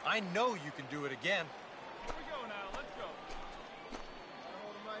 I know you can do it again. Here we go now. Let's go.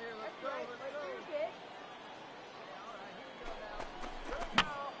 Hold him right here. Let's go. Let's go.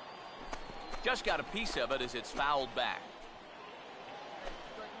 Just got a piece of it as it's fouled back.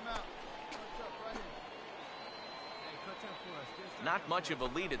 Straighten him out. What's up right here? Not much of a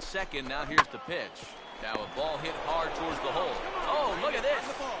lead at second. Now here's the pitch. Now a ball hit hard towards the hole. Oh, look at this.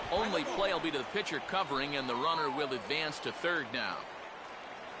 Only play will be to the pitcher covering, and the runner will advance to third now.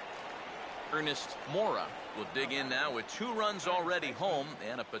 Ernest Mora will dig in now with 2 runs already home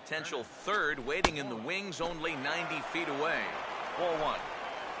and a potential third waiting in the wings only 90 feet away. Ball 1.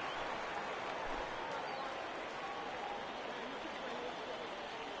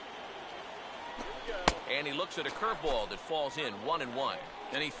 And he looks at a curveball that falls in 1-1.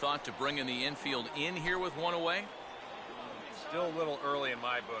 Any thought to bringing the infield in here with 1 away? Still a little early in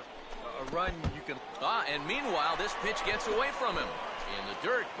my book. A run you can... And meanwhile, this pitch gets away from him. In the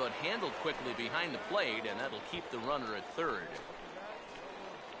dirt, but handled quickly behind the plate, and that'll keep the runner at third.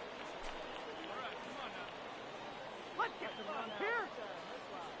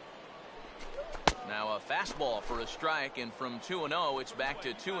 Now a fastball for a strike, and from 2-0, it's back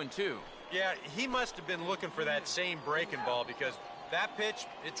to 2-2. Yeah, he must have been looking for that same breaking ball because that pitch,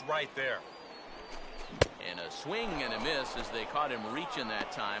 it's right there. And a swing and a miss as they caught him reaching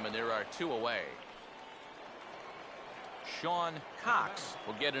that time, and there are 2 away. Sean Cox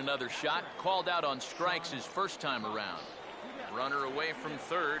will get another shot, called out on strikes his first time around. Runner away from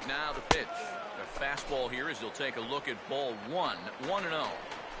third, now the pitch. A fastball here as he'll take a look at ball 1, 1-0.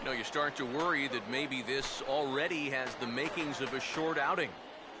 You know, you start to worry that maybe this already has the makings of a short outing.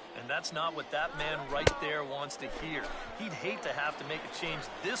 And that's not what that man right there wants to hear. He'd hate to have to make a change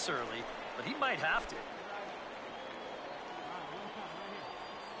this early, but he might have to.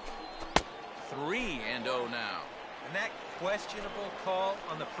 3-0 now. And that questionable call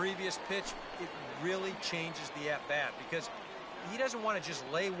on the previous pitch, it really changes the at-bat because he doesn't want to just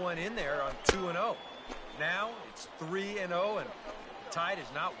lay one in there on 2-0. Now it's 3-0, and the tide is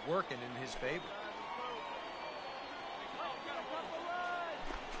not working in his favor.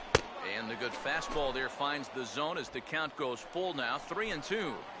 And the good fastball there finds the zone as the count goes full now,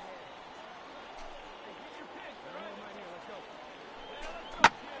 3-2.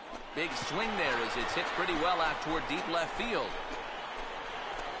 Big swing there as it's hit pretty well out toward deep left field.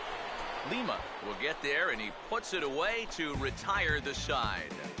 Lima will get there, and he puts it away to retire the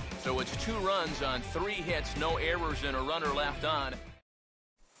side. So it's 2 runs on 3 hits, no errors, and a runner left on.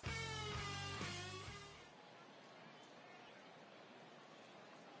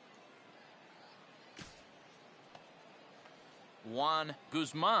 Juan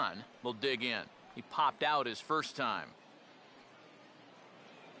Guzman will dig in. He popped out his first time.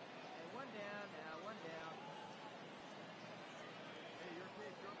 Hey, 1 down now, 1 down. Hey, your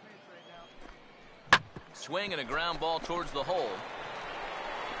pace right now. Swing and a ground ball towards the hole.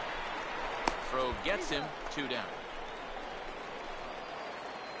 Throw gets him 2 down.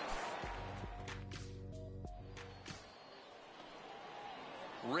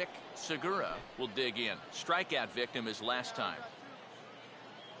 Rick Segura will dig in. Strikeout victim his last time.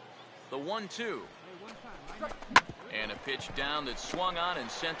 The 1-2. And a pitch down that swung on and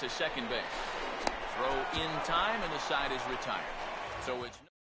sent to second base. Throw in time, and the side is retired. So it's...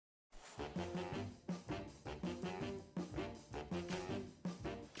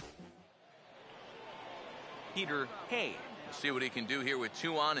 Peter Hay. We'll see what he can do here with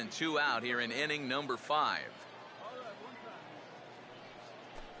 2 on and 2 out here in inning number 5.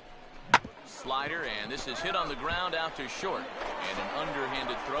 Slider, and this is hit on the ground out to short. And an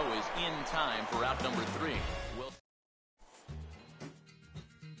underhanded throw is in time for out number 3.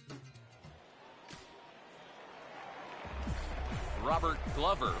 Robert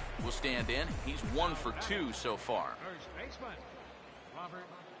Glover will stand in. He's 1 for 2 so far. First baseman, Robert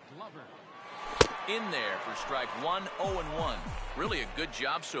Glover. In there for strike one, 0-1. Really a good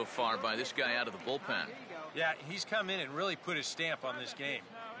job so far by this guy out of the bullpen. Yeah, he's come in and really put his stamp on this game.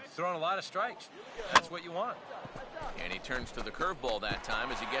 He's thrown a lot of strikes. That's what you want. And he turns to the curveball that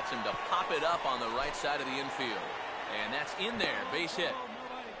time as he gets him to pop it up on the right side of the infield. And that's in there, base hit.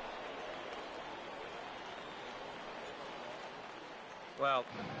 Well,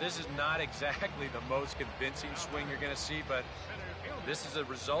 this is not exactly the most convincing swing you're going to see, but this is a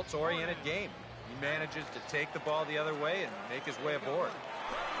results-oriented game. He manages to take the ball the other way and make his way aboard.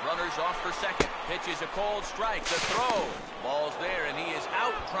 Runners off for second. Pitches a cold strike. The throw. Ball's there, and he is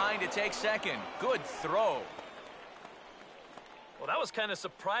out trying to take second. Good throw. Well, that was kind of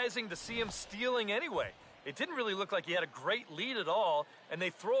surprising to see him stealing anyway. It didn't really look like he had a great lead at all, and they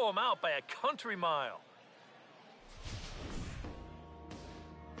throw him out by a country mile.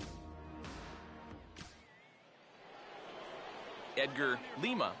 Edgar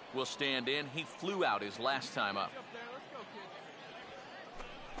Lima will stand in. He flew out his last time up.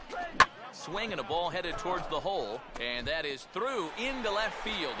 Swing and a ball headed towards the hole, and that is through into left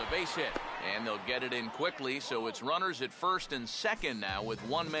field, a base hit. And they'll get it in quickly, so it's runners at first and second now with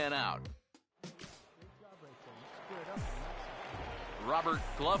one man out. Robert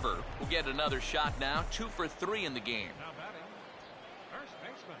Glover will get another shot now, 2 for 3 in the game.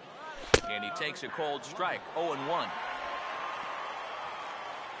 And he takes a cold strike, 0-1.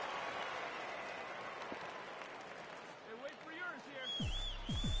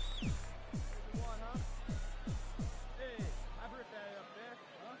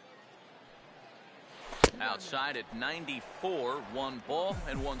 Outside at 94, 1 ball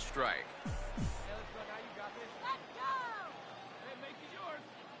and 1 strike.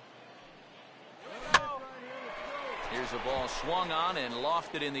 Here's a ball swung on and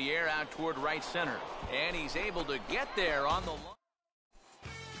lofted in the air out toward right center. And he's able to get there on the line.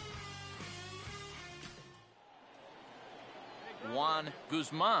 Juan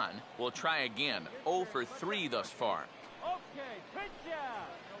Guzman will try again. 0 for 3 thus far.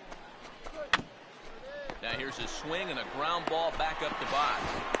 Now here's a swing and a ground ball back up the box.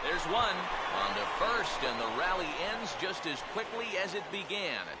 There's one on to first, and the rally ends just as quickly as it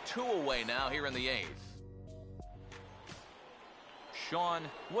began. 2 away now here in the 8th. Sean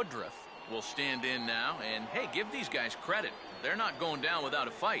Woodruff will stand in now, and hey, give these guys credit. They're not going down without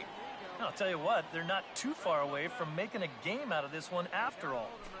a fight. I'll tell you what, they're not too far away from making a game out of this one after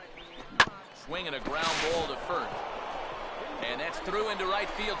all. Swing and a ground ball to first. And that's through into right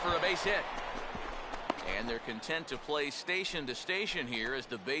field for a base hit. And they're content to play station to station here as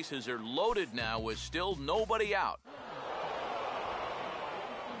the bases are loaded now with still nobody out.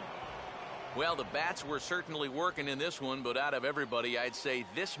 Well, the bats were certainly working in this one, but out of everybody, I'd say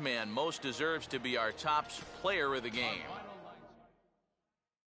this man most deserves to be our top player of the game.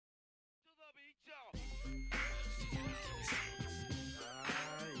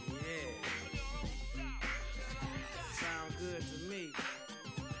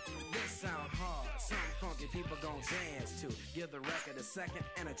 People gon' dance to, give the record a second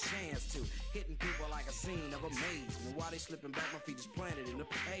and a chance to, hitting people like a scene of amazement. While they slipping back, my feet is planted in the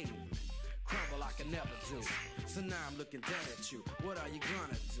pavement. Crumble like I never do. So now I'm looking dead at you. What are you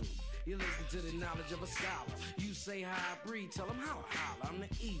gonna do? You listen to the knowledge of a scholar. You say how I breathe, tell them how I holler. I'm the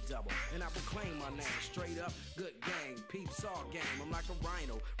E-double, and I proclaim my name. Straight up, good gang, peeps all game. I'm like a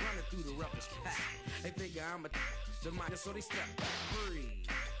rhino, running through the roughest pack. They figure I'm the mic, so they step back, breathe.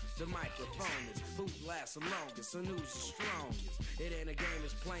 The microphone is who lasts the longest, and who's the strongest. It ain't a game,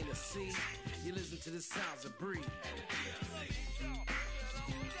 it's plain to see. You listen to the sounds of breathe.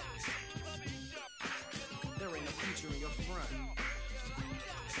 There ain't a future in your front.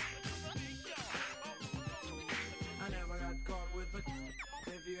 I never got caught with a.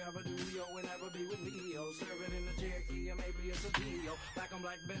 If you ever do, yo, and ever be with me, yo. Serve it in a Cherokee, or maybe it's a Dio. Black on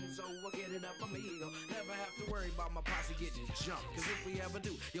black Benzo, we'll get it up for me, yo. Never have to worry about my posse getting jumped. Cause if we ever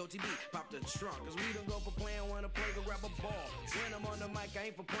do, yo, TB, pop the trunk. Cause we don't go for playing, wanna play, go grab a ball. When I'm on the mic, I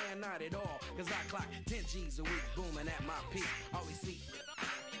ain't for playing, not at all. Cause I clock 10 G's a week, booming at my peak. Always see.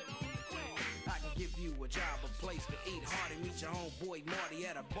 I can give you a job, a place to eat. Hardy, meet your homeboy Marty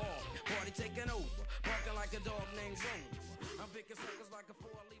at a bar. Party taking over, barking like a dog named Rover. I'm picking suckers like a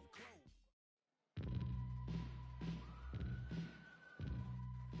 4-leaf clover.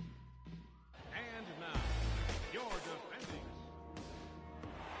 And now, your defending.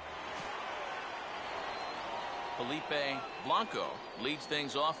 Felipe Blanco leads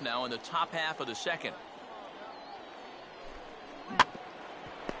things off now in the top half of the second.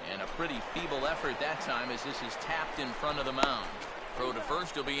 And a pretty feeble effort that time as this is tapped in front of the mound. Throw to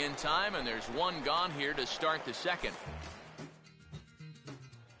first will be in time, and there's one gone here to start the second.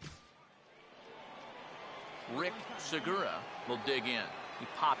 Rick Segura will dig in. He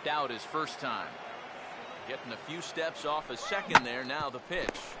popped out his first time. Getting a few steps off a second there. Now the pitch.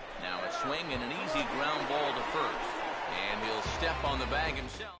 Now a swing and an easy ground ball to first. And he'll step on the bag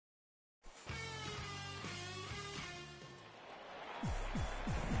himself.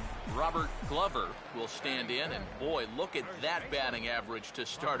 Robert Glover will stand in, and boy, look at that batting average to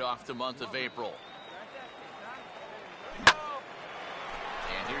start off the month of April.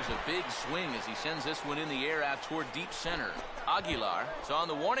 And here's a big swing as he sends this one in the air out toward deep center. Aguilar is on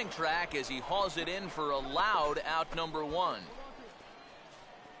the warning track as he hauls it in for a loud out number 1.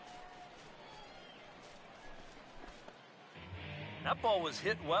 That ball was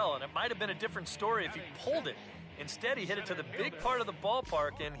hit well, and it might have been a different story if he pulled it. Instead, he hit it to the big part of the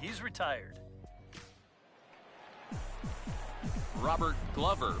ballpark, and he's retired. Robert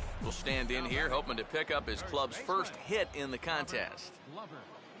Glover will stand in here, hoping to pick up his club's first hit in the contest.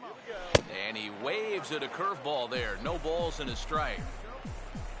 And he waves at a curveball there. No balls and a strike.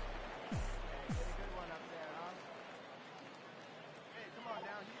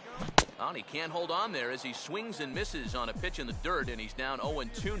 Well, he can't hold on there as he swings and misses on a pitch in the dirt, and he's down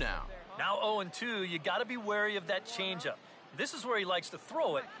 0-2 now. Now 0-2, you got to be wary of that changeup. This is where he likes to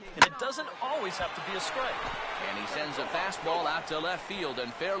throw it, and it doesn't always have to be a strike. And he sends a fastball out to left field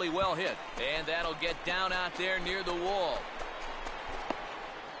and fairly well hit. And that'll get down out there near the wall.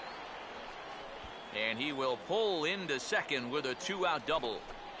 And he will pull into second with a 2-out double.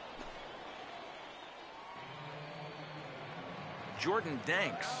 Jordan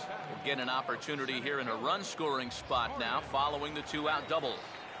Danks will get an opportunity here in a run-scoring spot now following the 2-out double.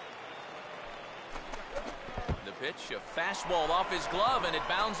 The pitch, a fastball off his glove, and it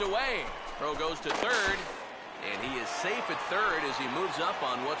bounds away. Throw goes to third, and he is safe at third as he moves up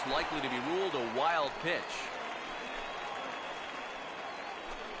on what's likely to be ruled a wild pitch.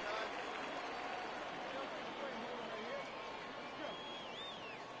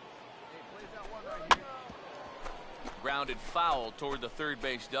 Grounded foul toward the third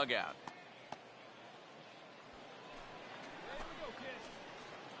base dugout.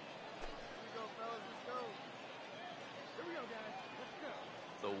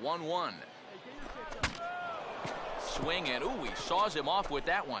 The 1-1. Swing, and ooh, he saws him off with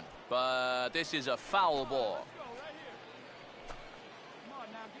that one. But this is a foul ball.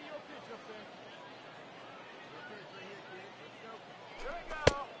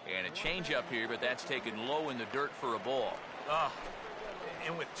 And a changeup here, but that's taken low in the dirt for a ball.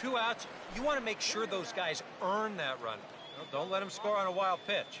 And with 2 outs, you want to make sure those guys earn that run. Don't let them score on a wild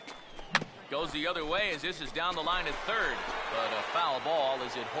pitch. Goes the other way as this is down the line at third. But a foul ball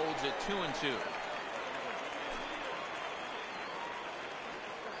as it holds it 2-2.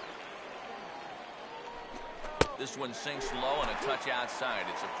 This one sinks low and a touch outside.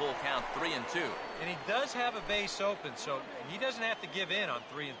 It's a full count, 3-2. And he does have a base open, so he doesn't have to give in on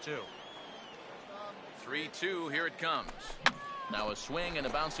 3-2. 3-2, here it comes. Now a swing and a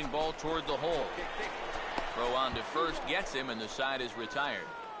bouncing ball toward the hole. Throw on to first gets him, and the side is retired.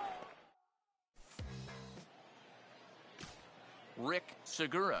 Rick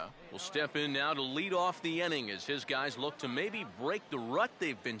Segura will step in now to lead off the inning as his guys look to maybe break the rut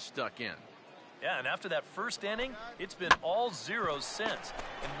they've been stuck in. Yeah, and after that first inning, it's been all zeros since.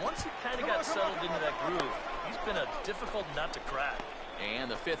 And once he kind of got settled into that groove, he's been a difficult nut to crack. And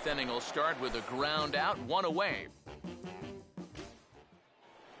the 5th inning will start with a ground out, 1 away.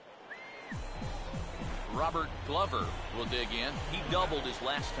 Robert Glover will dig in. He doubled his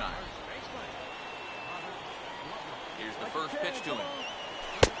last time. Here's the first pitch to him.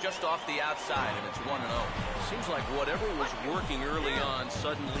 Just off the outside, and it's 1-0. Seems like whatever was working early on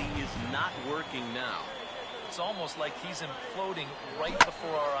suddenly is not working now. It's almost like he's imploding right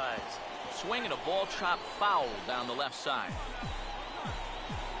before our eyes. Swing and a ball chop foul down the left side.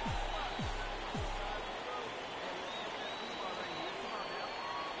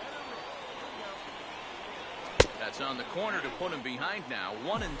 That's on the corner to put him behind now.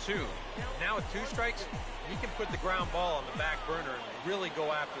 1-2. Now with 2 strikes, he can put the ground ball on the back burner and really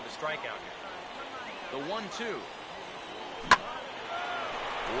go after the strikeout here. The 1-2.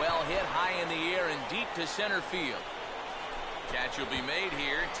 Well hit high in the air and deep to center field. Catch will be made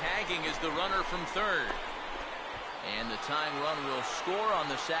here. Tagging is the runner from third. And the tying run will score on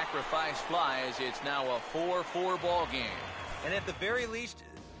the sacrifice fly as it's now a 4-4 ball game. And at the very least,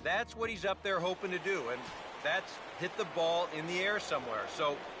 that's what he's up there hoping to do. And that's hit the ball in the air somewhere.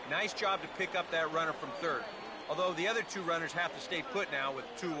 So nice job to pick up that runner from third. Although the other 2 runners have to stay put now with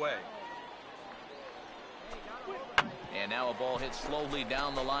 2 away. And now a ball hits slowly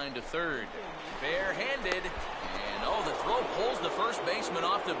down the line to third. Barehanded. And oh, the throw pulls the first baseman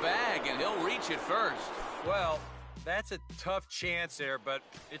off the bag, and he'll reach it first. Well, that's a tough chance there, but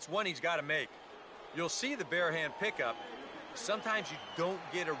it's one he's got to make. You'll see the bare hand pickup. Sometimes you don't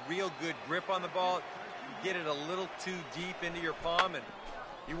get a real good grip on the ball. You get it a little too deep into your palm, and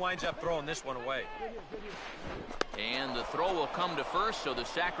he winds up throwing this one away. And the throw will come to first, so the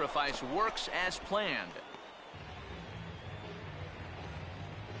sacrifice works as planned.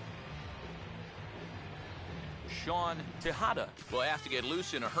 Sean Tejada will have to get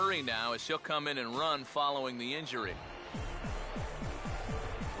loose in a hurry now as he'll come in and run following the injury.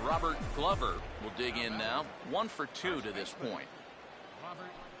 Robert Glover will dig in now, 1 for 2 to this point.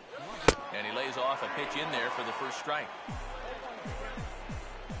 And he lays off a pitch in there for the first strike.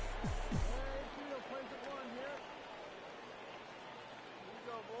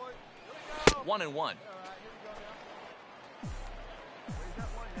 1-1.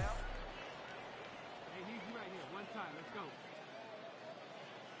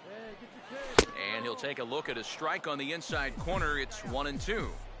 And he'll take a look at a strike on the inside corner. It's 1-2.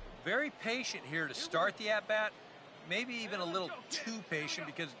 Very patient here to start the at-bat. Maybe even a little too patient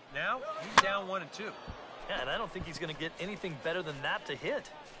because now he's down 1-2. Yeah, and I don't think he's going to get anything better than that to hit.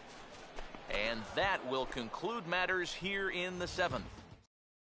 And that will conclude matters here in the 7th.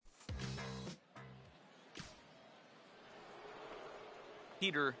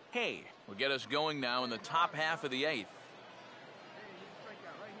 Peter Hay will get us going now in the top half of the 8th.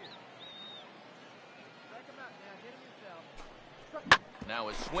 Now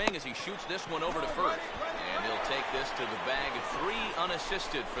a swing as he shoots this one over to first. And he'll take this to the bag of 3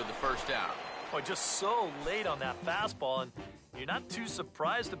 unassisted for the first out. Boy, just so late on that fastball, and you're not too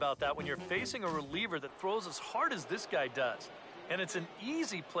surprised about that when you're facing a reliever that throws as hard as this guy does. And it's an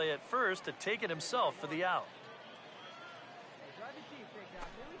easy play at first to take it himself for the out.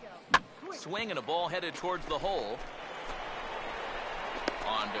 Swing and a ball headed towards the hole.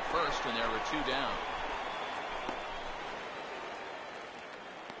 On to first, and there were 2 down.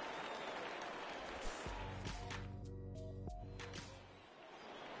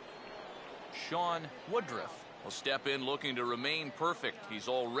 Sean Woodruff will step in looking to remain perfect. He's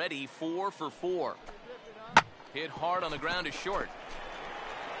already 4 for 4. Hit hard on the ground is short.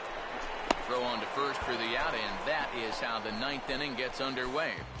 Throw on to first for the out, and that is how the 9th inning gets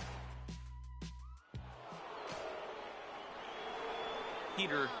underway.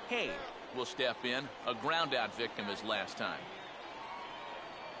 Peter Hay will step in, a ground-out victim as last time.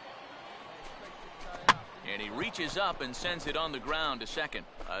 And he reaches up and sends it on the ground to second.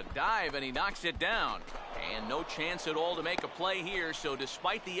 A dive, and he knocks it down. And no chance at all to make a play here, so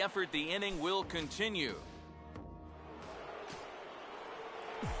despite the effort, the inning will continue.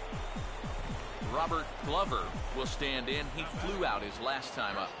 Robert Glover will stand in. He flew out his last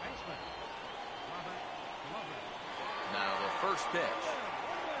time up. Now the first pitch.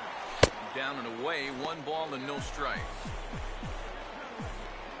 Down and away, 1 ball and no strikes.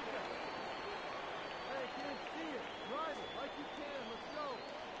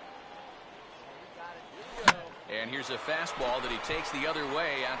 And here's a fastball that he takes the other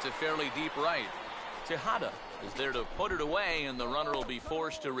way out to fairly deep right. Tejada is there to put it away, and the runner will be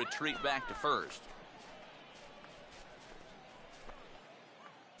forced to retreat back to first.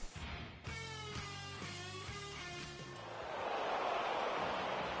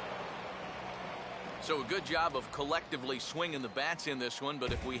 So a good job of collectively swinging the bats in this one,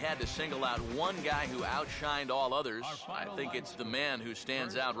 but if we had to single out one guy who outshined all others, I think it's the man who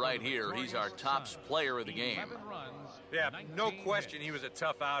stands out right here. He's our top player of the game. Yeah, no question he was a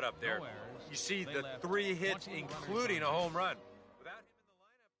tough out up there. You see the 3 hits, including a home run. Without him in the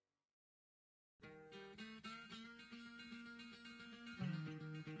lineup.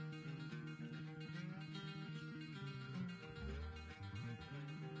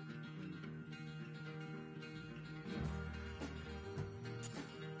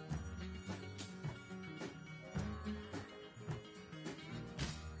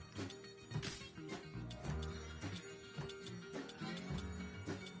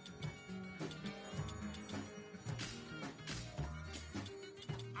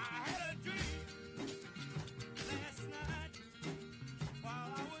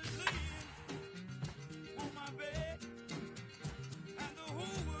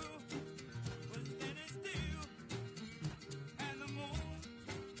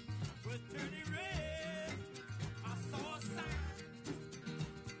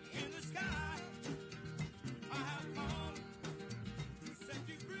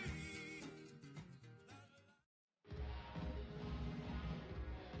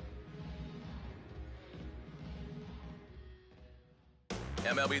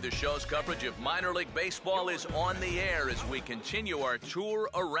 MLB The Show's coverage of minor league baseball is on the air as we continue our tour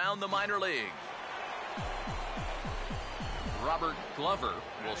around the minor leagues. Robert Glover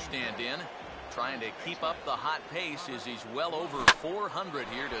will stand in, trying to keep up the hot pace as he's well over 400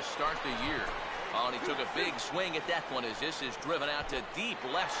 here to start the year. Oh, and he took a big swing at that one as this is driven out to deep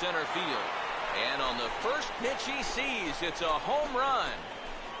left center field. And on the first pitch he sees, it's a home run.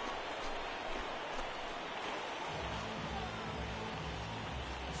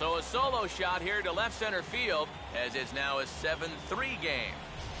 So a solo shot here to left center field as it's now a 7-3 game.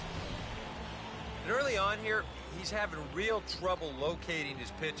 And early on here, he's having real trouble locating his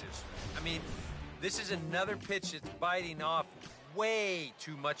pitches. I mean, this is another pitch that's biting off way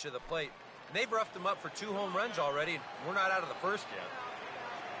too much of the plate. And they've roughed him up for 2 home runs already, and we're not out of the first yet.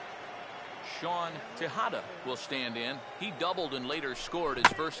 Sean Tejada will stand in. He doubled and later scored his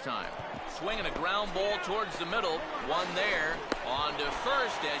first time. Swinging a ground ball towards the middle. One there. On to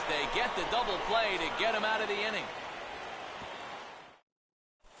first as they get the double play to get him out of the inning.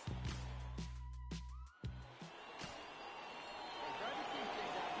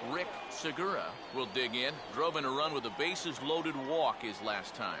 Rick Segura will dig in. Drove in a run with a bases-loaded walk his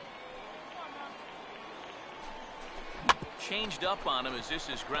last time. Changed up on him as this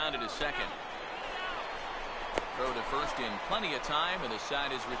is grounded to second. Throw to first in plenty of time, and the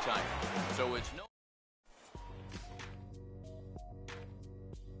side is retired. So it's no.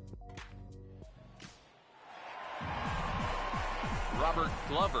 Robert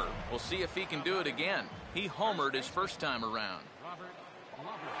Glover will see if he can do it again. He homered his first time around.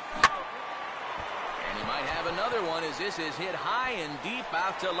 And he might have another one as this is hit high and deep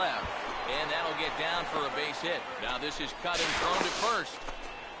out to left. And that'll get down for a base hit. Now this is cut and thrown to first.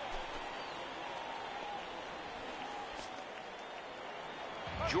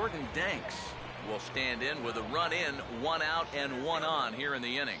 Jordan Danks will stand in with a run in, 1 out and 1 on here in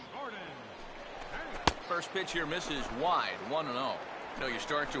the inning. First pitch here misses wide, 1-0. You know, you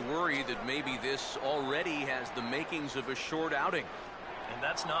start to worry that maybe this already has the makings of a short outing. And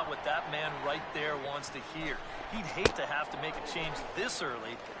that's not what that man right there wants to hear. He'd hate to have to make a change this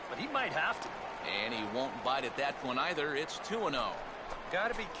early, but he might have to. And he won't bite at that one either. It's 2-0.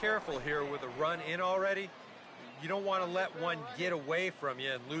 Got to be careful here with a run in already. You don't want to let one get away from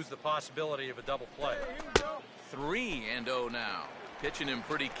you and lose the possibility of a double play. 3-0 now. Pitching him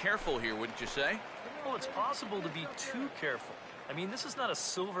pretty careful here, wouldn't you say? Well, it's possible to be too careful. I mean, this is not a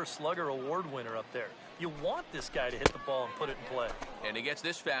Silver Slugger award winner up there. You want this guy to hit the ball and put it in play. And he gets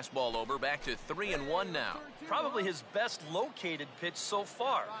this fastball over, back to 3-1 now. Probably his best located pitch so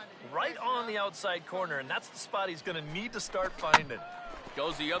far. Right on the outside corner, and that's the spot he's going to need to start finding.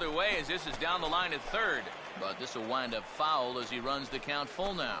 Goes the other way as this is down the line at third. But this will wind up foul as he runs the count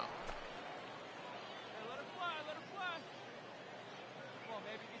full now.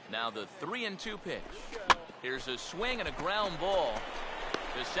 Now the 3-2 pitch. Here's a swing and a ground ball.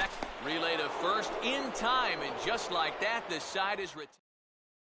 The second relay to first in time, and just like that, the side is retired.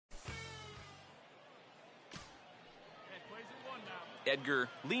 Edgar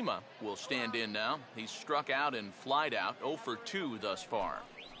Lima will stand in now. He's struck out and flied out, 0 for 2 thus far.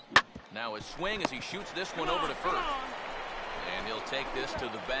 Now a swing as he shoots this one over to first. And he'll take this to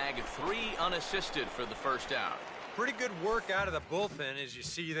the bag, 3 unassisted for the first out. Pretty good work out of the bullpen, as you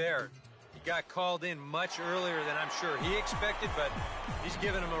see there. He got called in much earlier than I'm sure he expected, but he's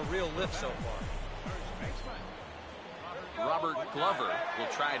given him a real lift so far. Robert Glover will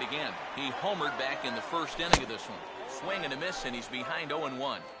try it again. He homered back in the first inning of this one. Swing and a miss, and he's behind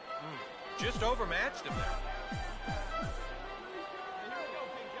 0-1. Just overmatched him there.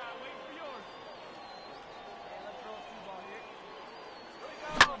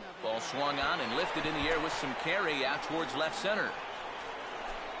 Ball swung on and lifted in the air with some carry out towards left center.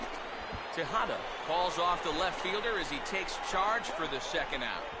 Tejada calls off the left fielder as he takes charge for the second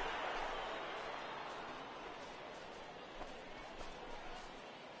out.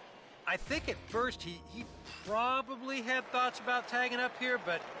 I think at first he probably had thoughts about tagging up here,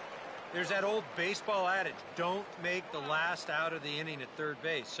 but there's that old baseball adage, don't make the last out of the inning at third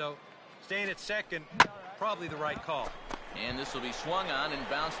base. So staying at second, probably the right call. And this will be swung on and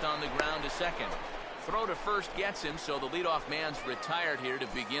bounced on the ground to second. Throw to first gets him, so the leadoff man's retired here to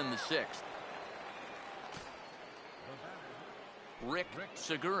begin the sixth. Rick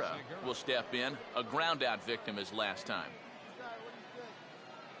Segura will step in, a ground-out victim his last time.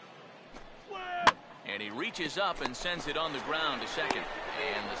 And he reaches up and sends it on the ground to second.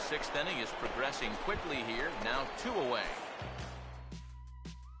 And the sixth inning is progressing quickly here, now 2 away.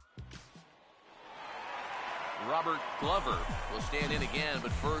 Robert Glover will stand in again,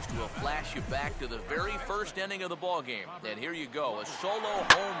 but first we'll flash you back to the very first inning of the ball game. And here you go, a solo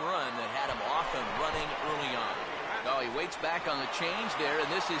home run that had him off and running early on. Oh, he waits back on the change there, and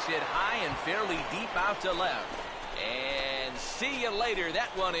this is hit high and fairly deep out to left. And see you later. That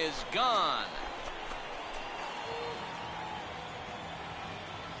one is gone.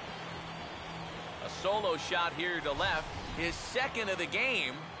 A solo shot here to left, his second of the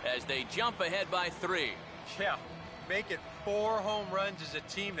game as they jump ahead by 3. Yeah, make it 4 home runs as a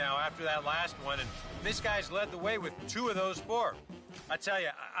team now after that last one, and this guy's led the way with 2 of those 4. I tell you,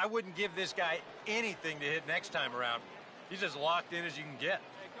 I wouldn't give this guy anything to hit next time around. He's as locked in as you can get.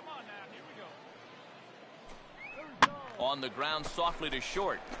 Hey, come on now, here we go. On the ground softly to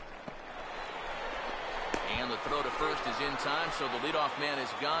short. And the throw to first is in time, so the leadoff man is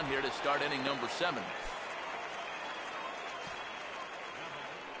gone here to start inning number 7.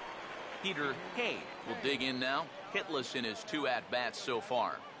 Peter Hay will dig in now, hitless in his 2 at-bats so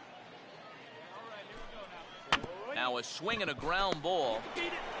far. Now a swing and a ground ball,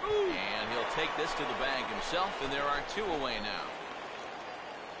 and he'll take this to the bag himself, and there are 2 away now.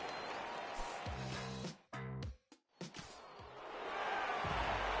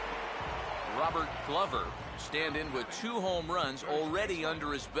 Robert Glover stand in with 2 home runs already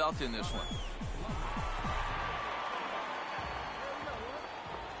under his belt in this one.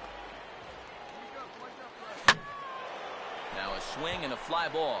 Now a swing and a fly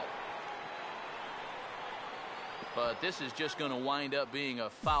ball. But this is just going to wind up being a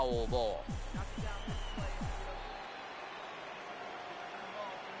foul ball.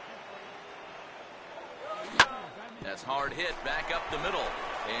 That's hard hit back up the middle.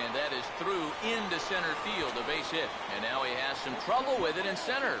 And that is through into center field, a base hit. And now he has some trouble with it in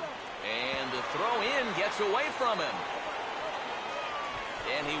center. And the throw in gets away from him.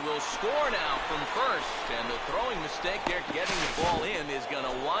 And he will score now from first. And the throwing mistake there getting the ball in is going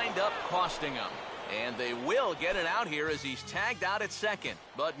to wind up costing him. And they will get it out here as he's tagged out at second.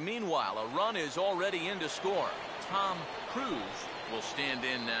 But meanwhile, a run is already in to score. Tom Cruise will stand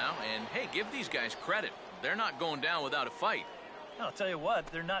in now. And hey, give these guys credit. They're not going down without a fight. I'll tell you what,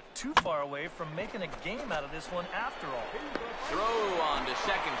 they're not too far away from making a game out of this one after all. Throw on to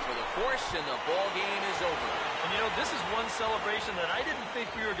second for the force, and the ball game is over. And you know, this is one celebration that I didn't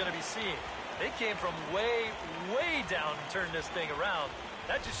think we were going to be seeing. They came from way, way down and turned this thing around.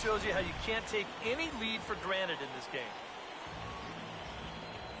 That just shows you how you can't take any lead for granted in this game.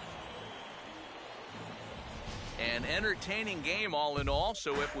 An entertaining game all in all,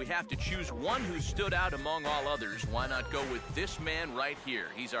 so if we have to choose one who stood out among all others, why not go with this man right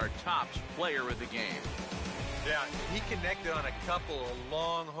here? He's our top player of the game. Yeah, he connected on a couple of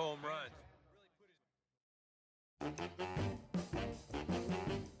long home runs.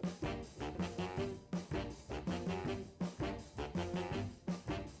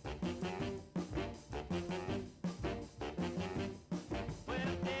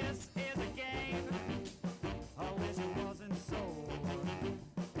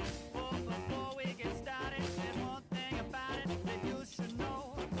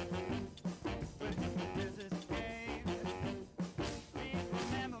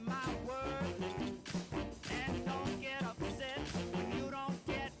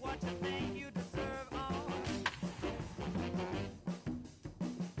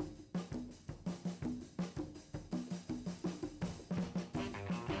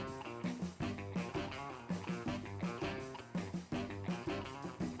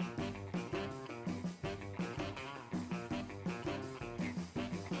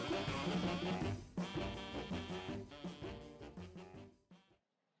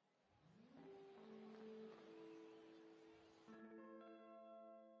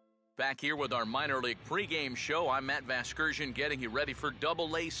 Back here with our minor league pregame show, I'm Matt Vasgersian getting you ready for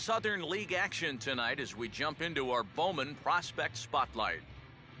Double-A Southern League action tonight as we jump into our Bowman Prospect Spotlight.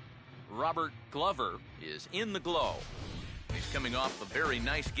 Robert Glover is in the glow. He's coming off a very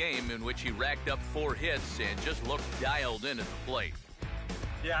nice game in which he racked up 4 hits and just looked dialed in at the plate.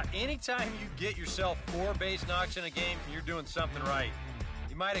 Yeah, anytime you get yourself 4 base knocks in a game, you're doing something right.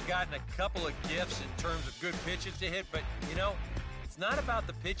 You might have gotten a couple of gifts in terms of good pitches to hit, but, you know, it's not about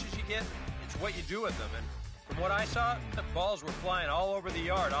the pitches you get, it's what you do with them. And from what I saw, the balls were flying all over the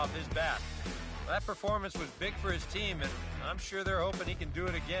yard off his bat. That performance was big for his team, and I'm sure they're hoping he can do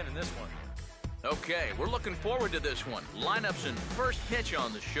it again in this one. Okay, we're looking forward to this one. Lineups and first pitch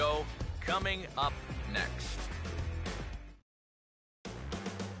on the show coming up next. And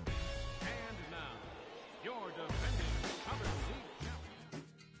now, your defending Southern League champion.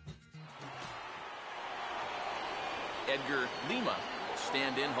 Edgar Lima will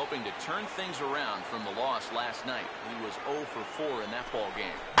stand in hoping to turn things around from the loss last night. He was 0 for 4 in that ball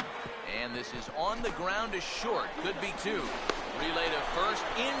game. And this is on the ground to short. Could be 2. Relay to first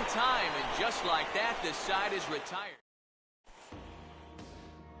in time, and just like that, the side is retired.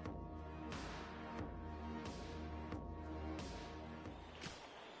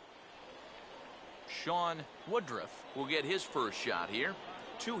 Sean Woodruff will get his first shot here.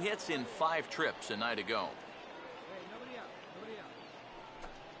 2 hits in 5 trips a night ago.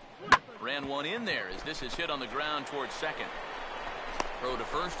 Ran one in there as this is hit on the ground towards second. Throw to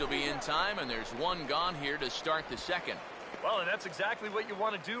first will be in time, and there's one gone here to start the second. Well, and that's exactly what you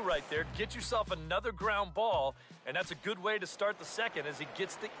want to do right there. Get yourself another ground ball, and that's a good way to start the second as he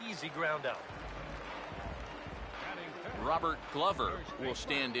gets the easy ground out. Robert Glover will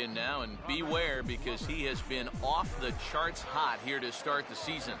stand in now, and beware because he has been off the charts hot here to start the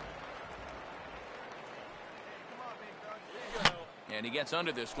season. And he gets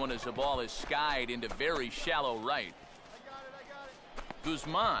under this one as the ball is skied into very shallow right.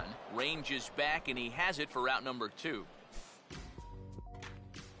 Guzman ranges back, and he has it for out number 2.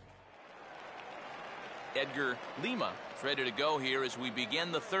 Edgar Lima is ready to go here as we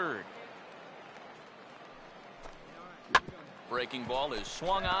begin the third. Breaking ball is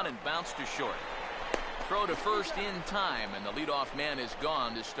swung on and bounced to short. Throw to first in time, and the leadoff man is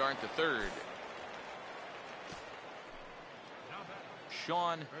gone to start the third.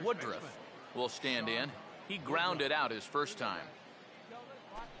 Sean Woodruff will stand in. He grounded out his first time.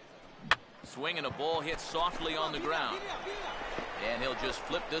 Swinging a ball hit softly on the ground. And he'll just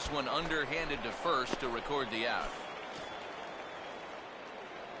flip this one underhanded to first to record the out.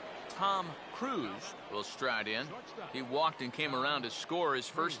 Tom Cruise will stride in. He walked and came around to score his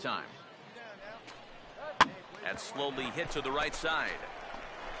first time. That slowly hit to the right side.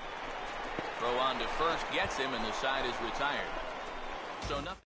 Throw on to first gets him, and the side is retired. So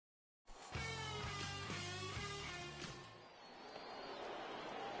nothing.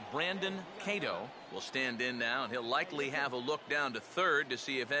 Brandon Cato will stand in now, and he'll likely have a look down to third to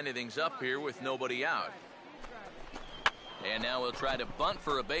see if anything's up here with nobody out. And now he'll try to bunt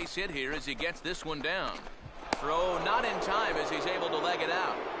for a base hit here as he gets this one down. Throw not in time as he's able to leg it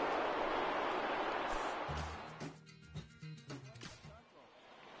out.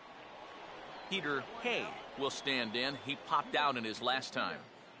 Peter Hay will stand in. He popped out in his last time.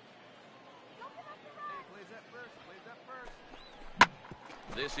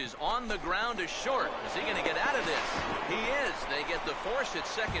 This is on the ground to short. Is he going to get out of this? He is. They get the force at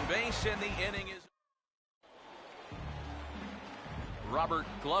second base, and the inning is... Robert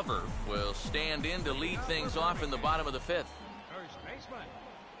Glover will stand in to lead things off in the bottom of the 5th. First baseman,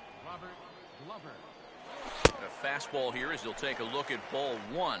 Robert Glover. A fastball here as he'll take a look at ball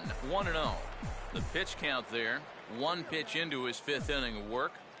 1, 1-0. The pitch count there, 1 pitch into his 5th inning of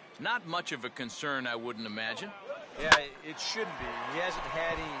work. Not much of a concern, I wouldn't imagine. Yeah, it shouldn't be. He hasn't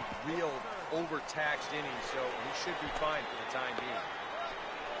had any real overtaxed innings, so he should be fine for the time being.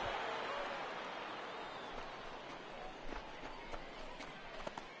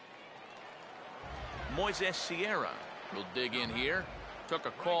 Moises Sierra will dig in here. Took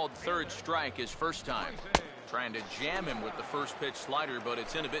a called third strike his first time. Trying to jam him with the first pitch slider, but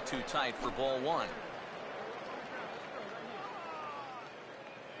it's in a bit too tight for ball 1.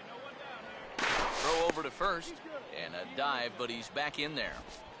 Throw over to first, and a dive, but he's back in there.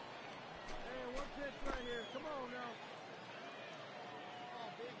 Hey, one pitch right here. Come on now. Oh,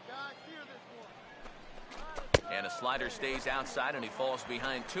 big guy, steer this one. And a slider stays outside, and he falls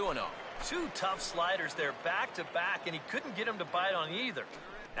behind 2-0. 2 tough sliders there back to back, and he couldn't get him to bite on either.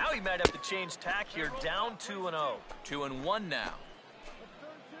 Now he might have to change tack here, down 2-0. 2-1 now.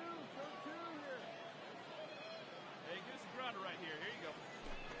 Hey, give us a grounder right here. Here you go.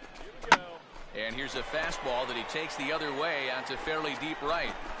 Here we go. And here's a fastball that he takes the other way out to fairly deep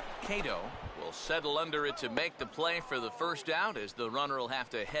right. Cato will settle under it to make the play for the first out as the runner will have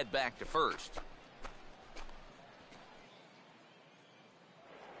to head back to first.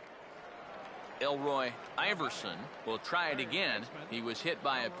 Elroy Iverson will try it again. He was hit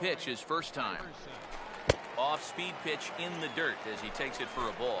by a pitch his first time. Off-speed pitch in the dirt as he takes it for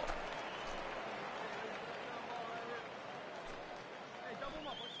a ball.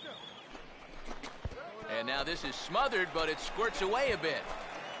 And now this is smothered, but it squirts away a bit.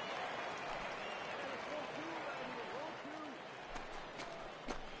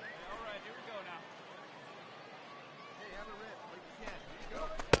 All right, here we go now.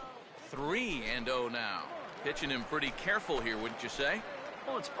 3-0 now. Pitching him pretty careful here, wouldn't you say?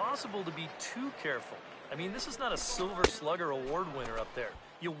 Well, it's possible to be too careful. I mean, this is not a Silver Slugger award winner up there.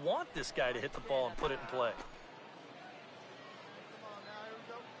 You want this guy to hit the ball and put it in play.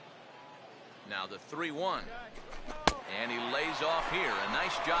 Now the 3-1. And he lays off here. A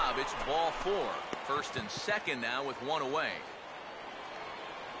nice job. It's ball 4. First and second now with one away.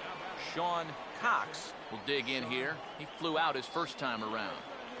 Sean Cox will dig in here. He flew out his first time around.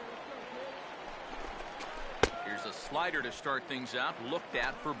 Here's a slider to start things out. Looked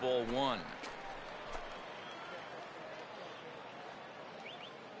at for ball 1.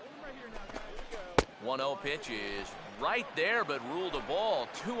 1-0 pitch is right there, but ruled a ball.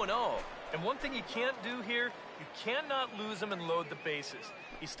 2-0. And one thing you can't do here, you cannot lose him and load the bases.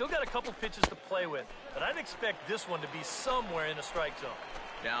 He's still got a couple pitches to play with, but I'd expect this one to be somewhere in the strike zone.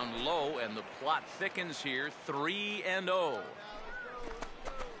 Down low, and the plot thickens here. 3-0.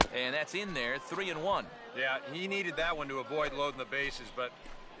 And that's in there. 3-1. Yeah, he needed that one to avoid loading the bases, but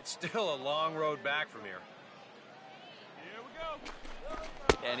it's still a long road back from here.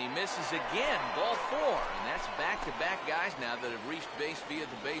 And he misses again. Ball 4. And that's back-to-back guys now that have reached base via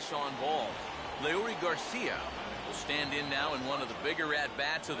the base on ball. Leury Garcia will stand in now in one of the bigger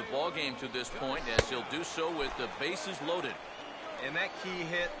at-bats of the ballgame to this point, as he'll do so with the bases loaded. And that key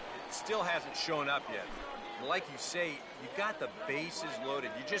hit, it still hasn't shown up yet. Like you say, you got the bases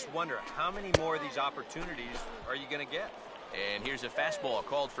loaded. You just wonder how many more of these opportunities are you going to get? And here's a fastball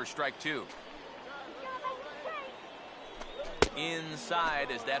called for strike 2. Inside,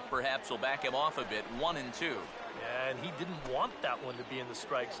 as that perhaps will back him off a bit. 1-2. Yeah, and he didn't want that one to be in the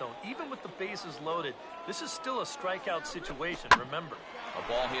strike zone. Even with the bases loaded, this is still a strikeout situation, remember. A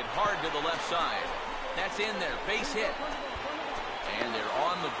ball hit hard to the left side. That's in there. Base hit. And they're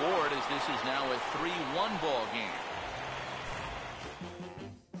on the board as this is now a 3-1 ball game.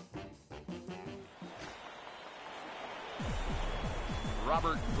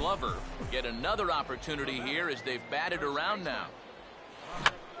 Robert Glover will get another opportunity here as they've batted around now.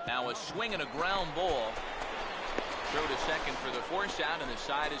 Now a swing and a ground ball. Throw to second for the force out, and the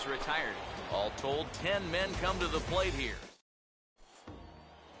side is retired. All told, 10 men come to the plate here.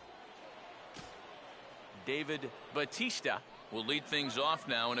 David Batista will lead things off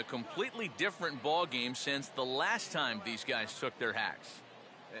now in a completely different ball game since the last time these guys took their hacks.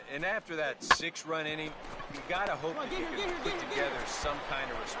 And after that 6-run inning, you got to hope that you can put together some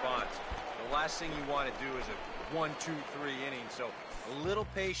kind of response. The last thing you want to do is a 1-2-3 inning, so a little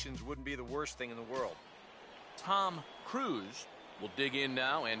patience wouldn't be the worst thing in the world. Tom Cruise will dig in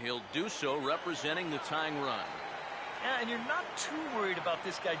now, and he'll do so representing the tying run. Yeah, and you're not too worried about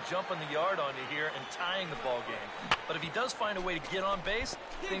this guy jumping the yard on you here and tying the ball game. But if he does find a way to get on base,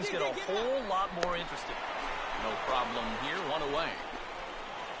 things get a whole lot more interesting. No problem here. 1 away.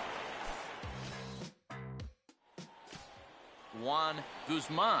 Juan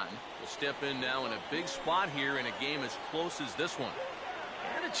Guzman will step in now in a big spot here in a game as close as this one.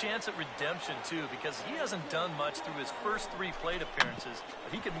 And a chance at redemption, too, because he hasn't done much through his first 3 plate appearances.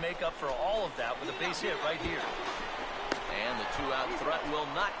 But he could make up for all of that with a base hit right here. And the 2-out threat will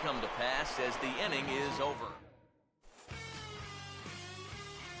not come to pass as the inning is over.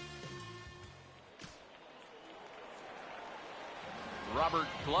 Robert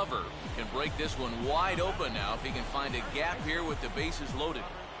Glover can break this one wide open now if he can find a gap here with the bases loaded.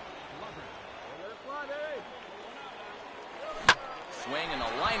 Swing and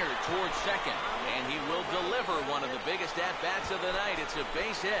a liner towards second, and he will deliver one of the biggest at-bats of the night. It's a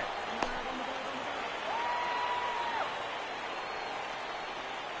base hit.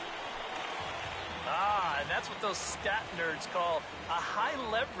 And that's what those stat nerds call a high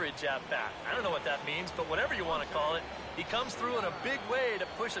leverage at-bat. I don't know what that means, but whatever you want to call it, he comes through in a big way to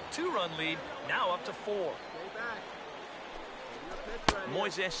push a 2-run lead, now up to 4.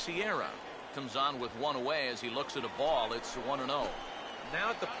 Moises Sierra comes on with 1 away as he looks at a ball. It's 1-0. Now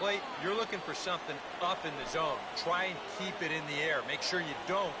at the plate, you're looking for something up in the zone. Try and keep it in the air. Make sure you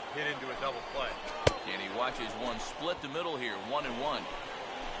don't hit into a double play. And he watches one split the middle here, 1-1.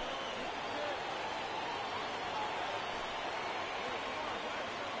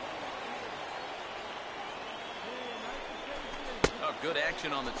 Good action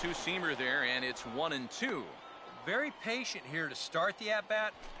on the 2-seamer there, and it's 1-2. Very patient here to start the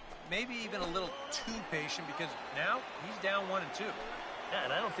at-bat. Maybe even a little too patient because now he's down 1-2. Yeah,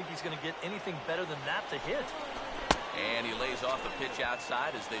 and I don't think he's going to get anything better than that to hit. And he lays off a pitch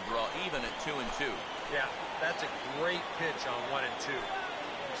outside as they draw even at 2-2. Yeah, that's a great pitch on 1-2.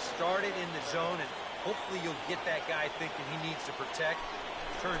 He started in the zone, and hopefully you'll get that guy thinking he needs to protect.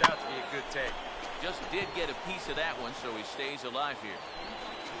 Turned out to be a good take. Just did get a piece of that one, so he stays alive here.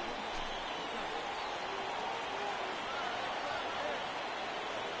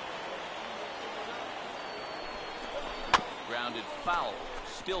 Grounded foul.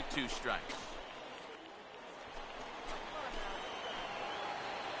 Still 2 strikes.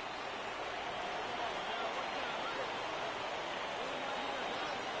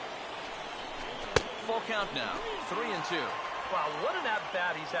 full count now. 3-2. Wow, what an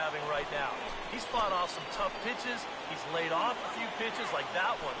at-bat he's having right now. He's fought off some tough pitches. He's laid off a few pitches like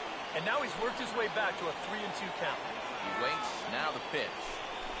that one. And now he's worked his way back to a 3-2 count. He waits. Now the pitch.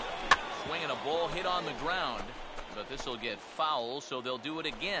 Swinging a ball hit on the ground. But this will get foul, so they'll do it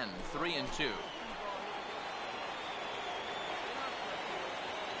again. 3-2.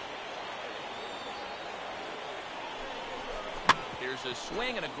 Here's a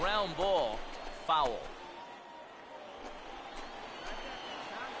swing and a ground ball. Foul.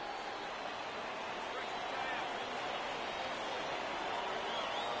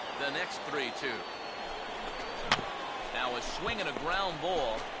 The next 3-2. Now a swing and a ground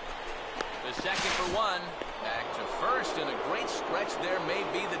ball. The second for one. Back to first, and a great stretch there may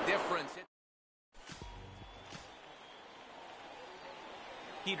be the difference.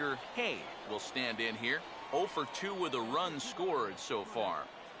 Peter Hay will stand in here. 0 for 2 with a run scored so far.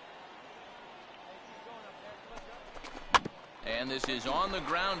 And this is on the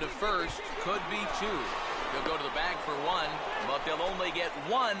ground to first. Could be 2. He'll go to the bag for 1, but they'll only get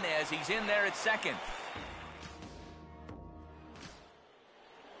 1 as he's in there at second.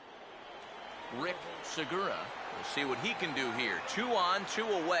 Rick Segura. We'll see what he can do here. 2 on, 2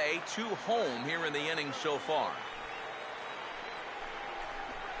 away, 2 home here in the inning so far.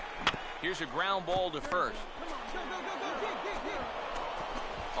 Here's a ground ball to first.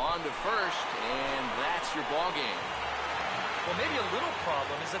 On to first, and that's your ball game. Well, maybe a little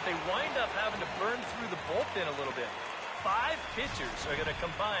problem is that they wind up having to burn through the bullpen a little bit. 5 pitchers are going to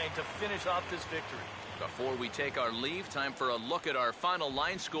combine to finish off this victory. Before we take our leave, time for a look at our final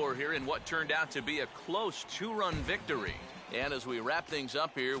line score here in what turned out to be a close 2-run victory. And as we wrap things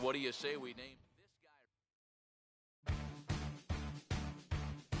up here, what do you say we name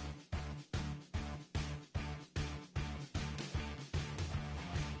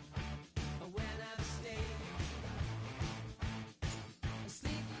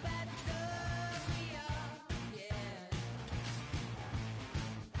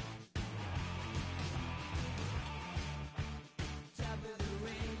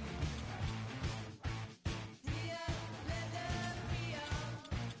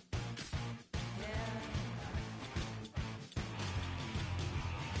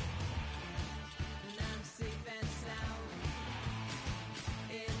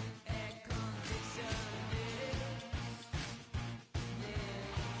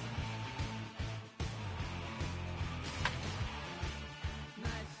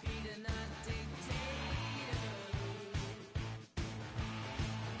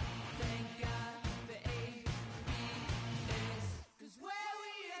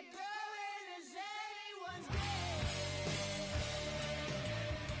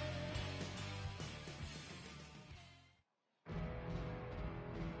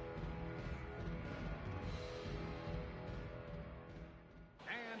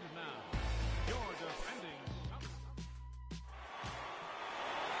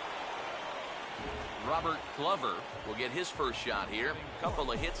Robert Glover will get his first shot here. A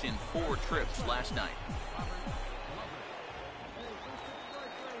couple of hits in 4 trips last night.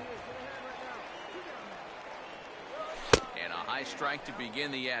 And a high strike to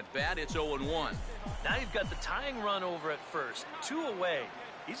begin the at-bat. It's 0-1. Now you've got the tying run over at first. 2 away.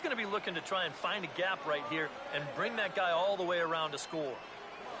 He's going to be looking to try and find a gap right here and bring that guy all the way around to score.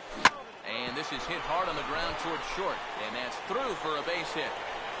 And this is hit hard on the ground towards short. And that's through for a base hit.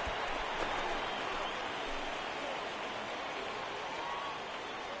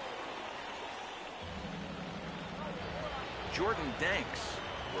 Jordan Danks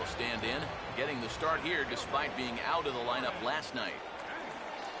will stand in, getting the start here despite being out of the lineup last night.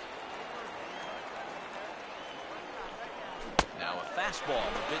 Now a fastball,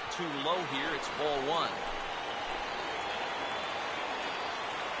 a bit too low here. It's ball 1.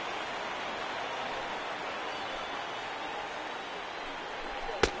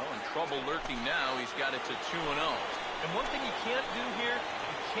 Oh, in trouble lurking now. He's got it to 2-0. And one thing you can't do here,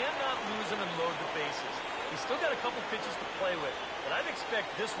 you cannot lose him and load the bases. He's still got a couple pitches to play with, but I'd expect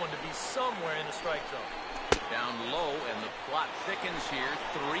this one to be somewhere in the strike zone. Down low, and the plot thickens here.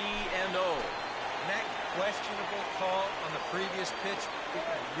 3-0. And that questionable call on the previous pitch, it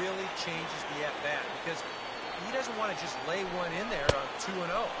really changes the at-bat because he doesn't want to just lay one in there on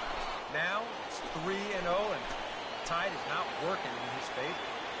 2-0. Now it's 3-0, and the tide is not working in his favor.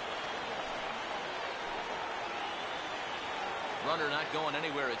 Runner not going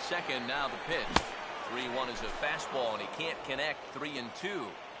anywhere at second. Now the pitch. 3-1 is a fastball, and he can't connect. 3-2.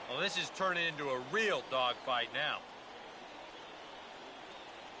 Well, this is turning into a real dogfight now.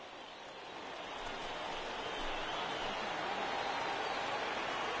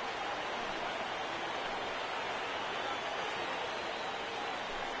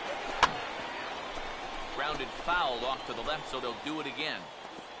 grounded foul off to the left, so they'll do it again.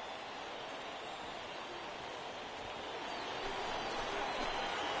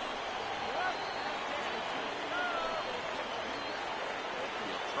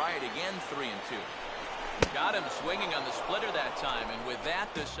 He'll try it again, 3-2. Got him swinging on the splitter that time, and with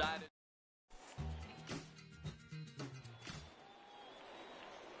that decided.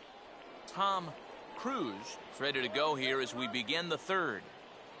 Tom Cruise is ready to go here as we begin the third.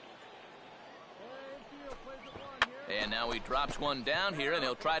 And now he drops one down here, and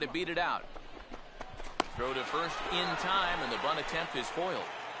he'll try to beat it out. Throw to first in time, and the bunt attempt is foiled.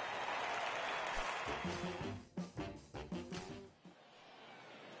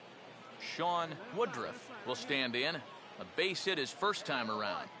 Sean Woodruff will stand in. A base hit his first time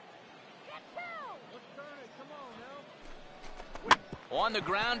around. On the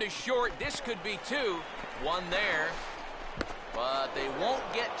ground is short. This could be two. One there. But they won't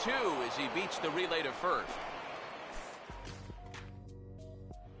get two as he beats the relay to first.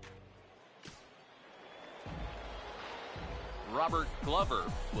 Robert Glover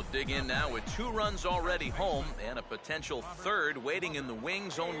will dig in now with 2 runs already home and a potential third waiting in the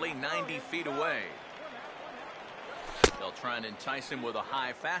wings only 90 feet away. They'll try and entice him with a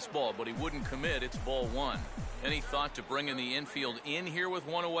high fastball, but he wouldn't commit. It's ball 1. Any thought to bringing the infield in here with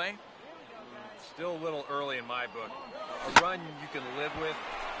 1 away? Still a little early in my book. A run you can live with.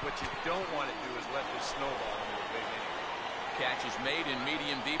 What you don't want to do is let this snowball into a big inning. Catch is made in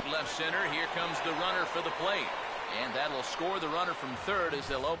medium deep left center. Here comes the runner for the plate. And that'll score the runner from third as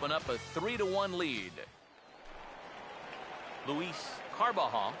they'll open up a 3-1 lead. Luis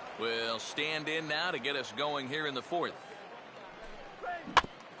Carbajal will stand in now to get us going here in the fourth.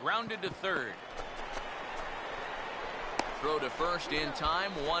 Grounded to third. Throw to first in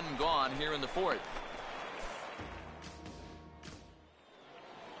time. 1 gone here in the fourth.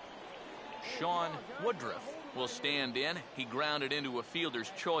 Sean Woodruff will stand in. He grounded into a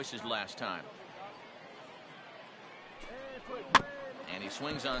fielder's choices last time. And he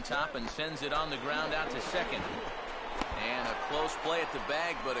swings on top and sends it on the ground out to second. And a close play at the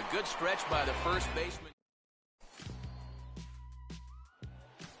bag, but a good stretch by the first baseman.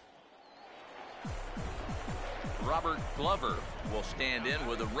 Robert Glover will stand in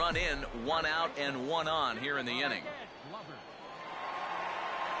with a run in, 1 out and 1 on here in the inning.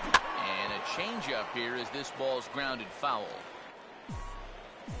 And a changeup here as this ball's grounded foul.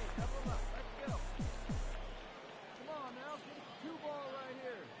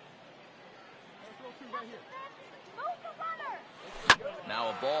 Now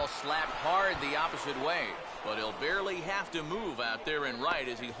a ball slapped hard the opposite way, but he'll barely have to move out there in right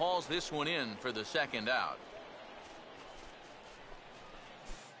as he hauls this one in for the second out.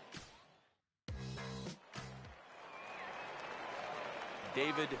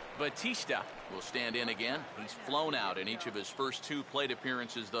 David Batista will stand in again. He's flown out in each of his first 2 plate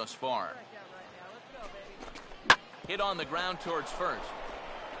appearances thus far. Hit on the ground towards first.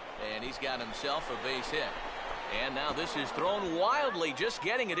 And he's got himself a base hit. And now this is thrown wildly, just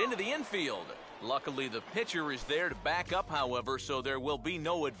getting it into the infield. Luckily, the pitcher is there to back up, however, so there will be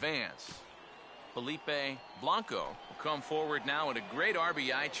no advance. Felipe Blanco will come forward now in a great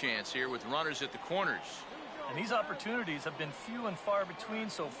RBI chance here with runners at the corners. And these opportunities have been few and far between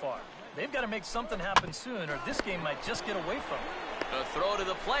so far. They've got to make something happen soon, or this game might just get away from them. The throw to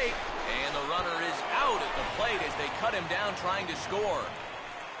the plate, and the runner is out at the plate as they cut him down trying to score.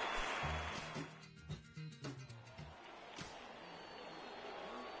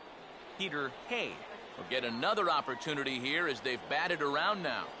 Peter Hay will get another opportunity here as they've batted around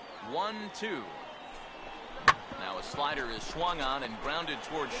now. 1-2. Now a slider is swung on and grounded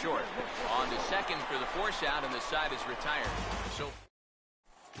towards short. On to second for the force out, and the side is retired. So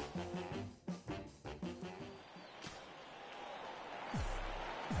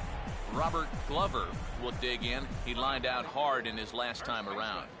Robert Glover will dig in. He lined out hard in his last time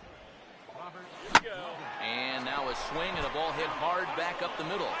around. And now a swing and a ball hit hard back up the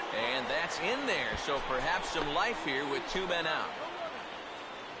middle. And that's in there, so perhaps some life here with 2 men out.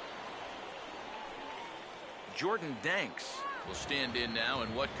 Jordan Danks will stand in now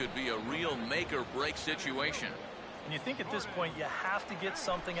in what could be a real make-or-break situation. And you think at this point you have to get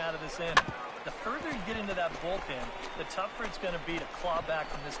something out of this inning. The further you get into that bullpen, the tougher it's going to be to claw back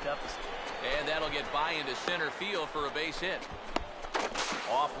from this deficit. And that'll get by into center field for a base hit.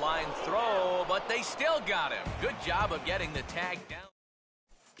 Offline throw, but they still got him. Good job of getting the tag down.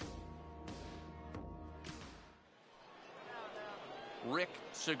 Rick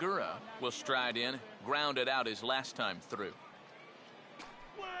Segura will stride in, grounded out his last time through.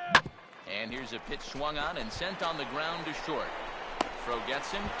 And here's a pitch swung on and sent on the ground to short. Throw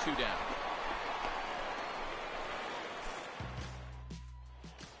gets him, 2 down.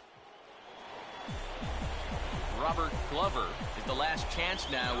 Robert Glover is the last chance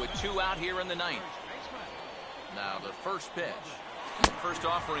now with 2 out here in the 9th. Now the first pitch. First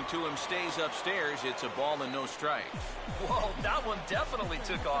offering to him stays upstairs. It's a ball and no strikes. Whoa, that one definitely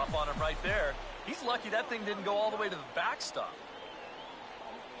took off on him right there. He's lucky that thing didn't go all the way to the backstop.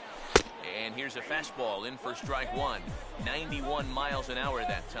 And here's a fastball in for strike 1. 91 miles an hour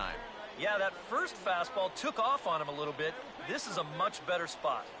that time. Yeah, that first fastball took off on him a little bit. This is a much better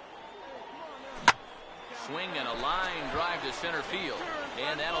spot. Swing and a line drive to center field.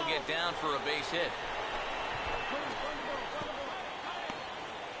 And that'll get down for a base hit.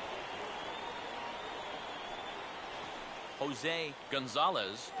 Jose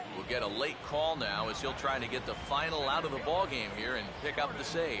Gonzalez will get a late call now as he'll try to get the final out of the ball game here and pick up the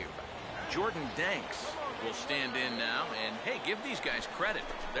save. Jordan Danks will stand in now, and hey, give these guys credit.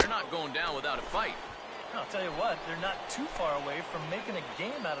 They're not going down without a fight. I'll tell you what, they're not too far away from making a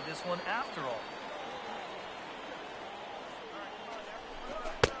game out of this one after all.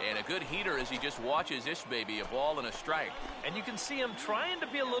 And a good heater as he just watches this baby, a ball and a strike. And you can see him trying to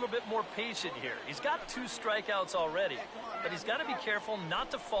be a little bit more patient here. He's got 2 strikeouts already, but he's got to be careful not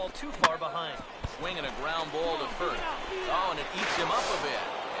to fall too far behind. Swinging a ground ball to first. Oh, and it eats him up a bit.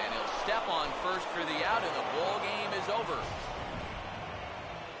 And he'll step on first for the out, and the ball game is over.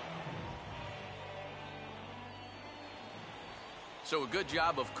 So a good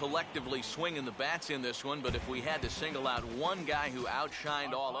job of collectively swinging the bats in this one, but if we had to single out one guy who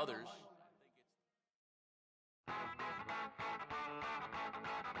outshined all others.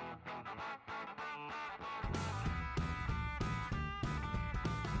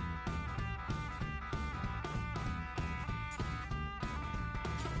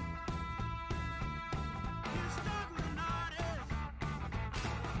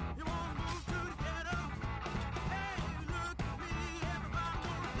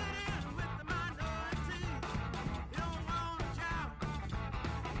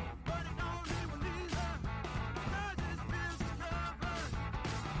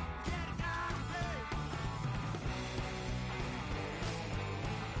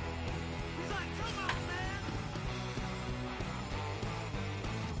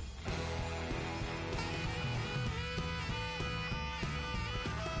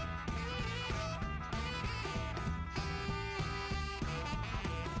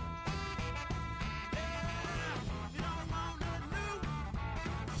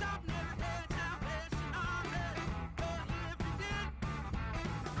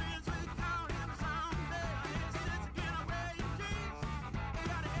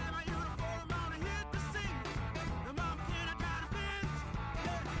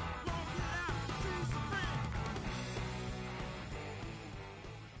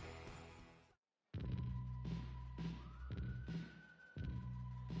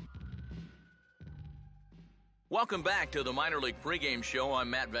 Welcome back to the Minor League Pregame Show. I'm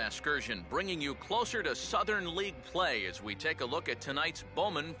Matt Vasgersian, bringing you closer to Southern League play as we take a look at tonight's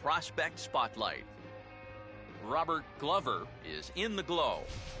Bowman Prospect Spotlight. Robert Glover is in the glow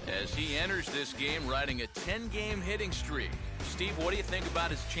as he enters this game riding a 10-game hitting streak. Steve, what do you think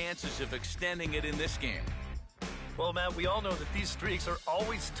about his chances of extending it in this game? Well, Matt, we all know that these streaks are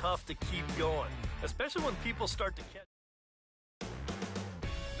always tough to keep going, especially when people start to catch.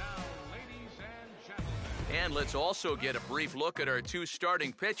 And let's also get a brief look at our 2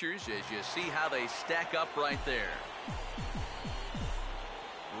 starting pitchers as you see how they stack up right there.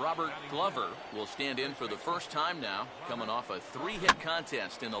 Robert Glover will stand in for the first time now, coming off a 3-hit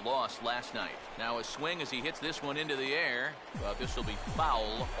contest in the loss last night. Now a swing as he hits this one into the air, but this will be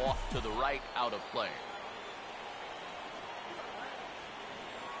foul off to the right, out of play.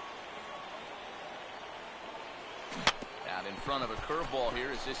 Out in front of a curveball here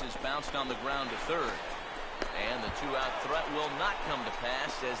as this is bounced on the ground to third. And the 2-out threat will not come to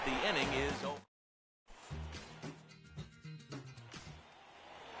pass as the inning is over.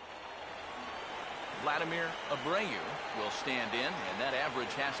 Vladimir Abreu will stand in, and that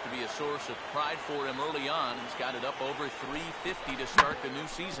average has to be a source of pride for him early on. He's got it up over 350 to start the new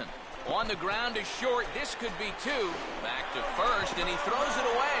season. On the ground is short. This could be 2. Back to first, and he throws it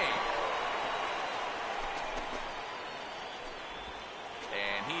away.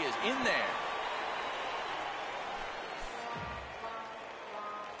 And he is in there.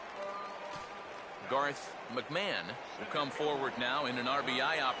 Garth McMahon will come forward now in an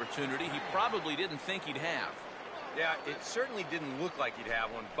RBI opportunity he probably didn't think he'd have. Yeah, it certainly didn't look like he'd have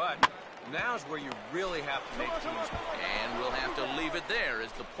one, but now's where you really have to make teams. And we'll have to leave it there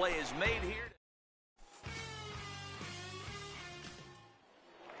as the play is made here.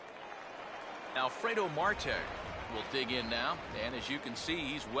 Alfredo Marte will dig in now, and as you can see,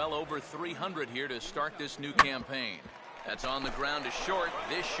 he's well over 300 here to start this new campaign. That's on the ground to short.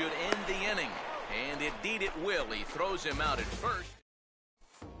 This should end the inning, and indeed it will. He throws him out at first.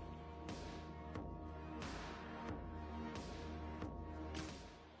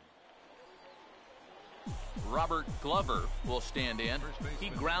 Robert Glover will stand in. He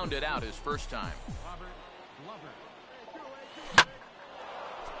grounded out his first time.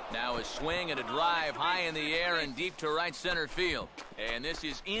 Now a swing and a drive high in the air and deep to right center field. And this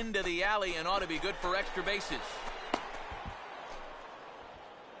is into the alley and ought to be good for extra bases.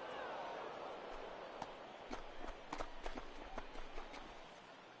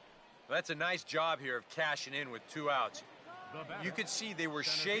 That's a nice job here of cashing in with 2 outs. You could see they were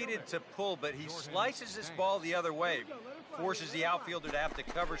shaded to pull, but he slices this ball the other way, forces the outfielder to have to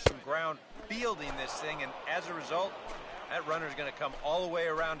cover some ground fielding this thing, and as a result, that runner is going to come all the way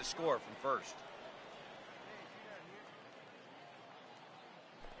around to score from first.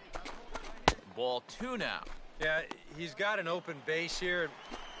 Ball 2 now. Yeah, he's got an open base here.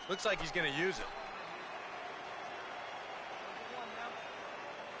 Looks like he's going to use it.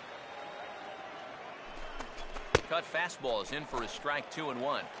 Cut fastball is in for a strike,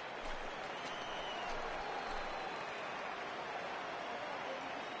 2-1.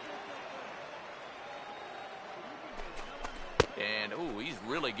 And ooh, he's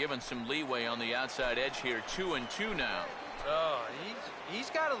really given some leeway on the outside edge here. 2-2 now. Oh, he's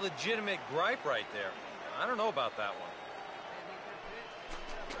got a legitimate gripe right there. I don't know about that one.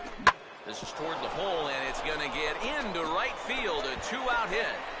 This is toward the hole, and it's going to get into right field. A 2-out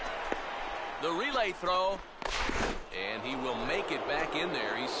hit. The relay throw. And he will make it back in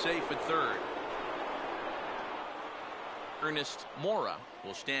there. He's safe at third. Ernest Mora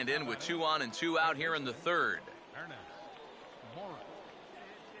will stand in with 2 on and 2 out here in the third.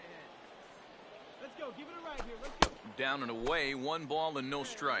 Let's go. Give it a ride here. Let's go. Down and away, 1 ball and no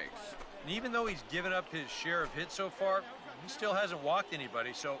strikes. And even though he's given up his share of hits so far, he still hasn't walked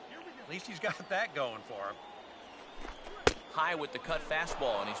anybody, so at least he's got that going for him. High with the cut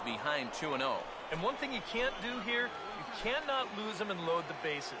fastball, and he's behind 2-0. And one thing you can't do here, you cannot lose him and load the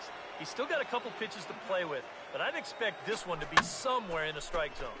bases. He's still got a couple pitches to play with, but I'd expect this one to be somewhere in the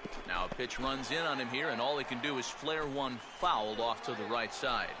strike zone. Now a pitch runs in on him here, and all he can do is flare one fouled off to the right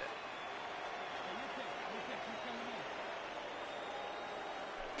side.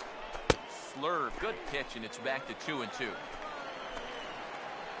 Slurve, good pitch, and it's back to 2-2.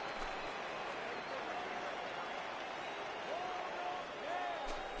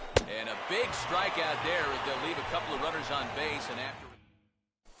 And a big strikeout there as they'll leave a couple of runners on base, and after.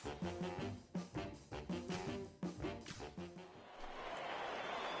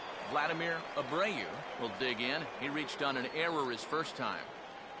 Vladimir Abreu will dig in. He reached on an error his first time.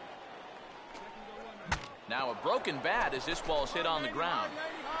 Now a broken bat as this ball's hit on the ground.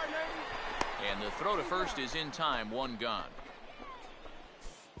 And the throw to first is in time, 1 gone.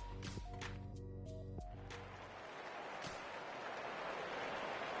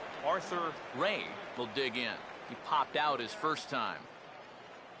 Arthur Ray will dig in. He popped out his first time.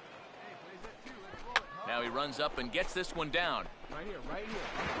 Now he runs up and gets this one down. Right here, right here.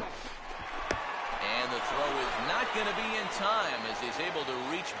 And the throw is not going to be in time as he's able to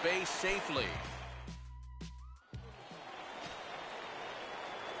reach base safely.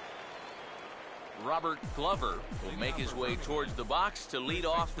 Robert Glover will make his way towards the box to lead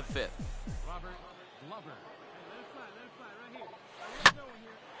off the 5th. Robert Glover.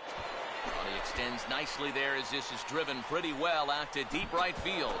 Well, he extends nicely there as this is driven pretty well out to deep right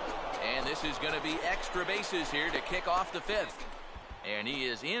field. And this is going to be extra bases here to kick off the 5th. And he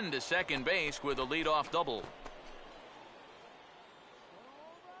is into second base with a leadoff double.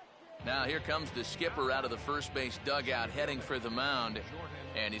 Now here comes the skipper out of the first base dugout heading for the mound.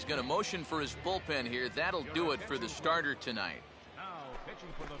 And he's going to motion for his bullpen here. That'll do it for the starter tonight.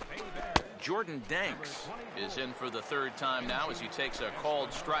 Jordan Danks is in for the 3rd time now as he takes a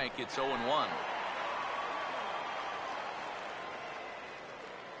called strike. It's 0-1.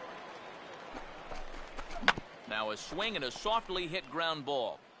 Now a swing and a softly hit ground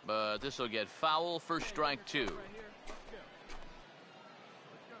ball. But this will get foul for strike 2.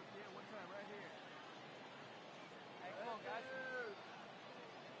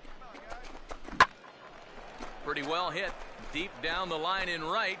 Pretty well hit deep down the line in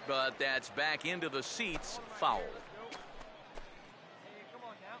right, but that's back into the seats, foul.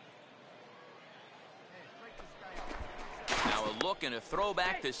 Now a look and a throw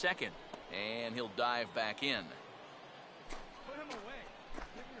back to second, and he'll dive back in. Put him away.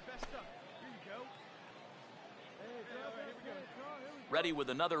 Give him your best stuff. Here you go. Ready with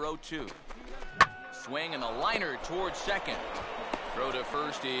another 0-2. swing and a liner towards second. Throw to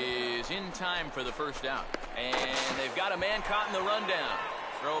first is in time for the first out. And they've got a man caught in the rundown.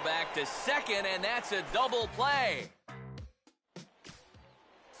 Throw back to second, and that's a double play.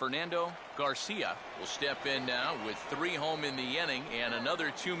 Fernando Garcia will step in now with 3 home in the inning and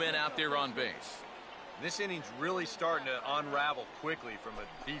another 2 men out there on base. This inning's really starting to unravel quickly from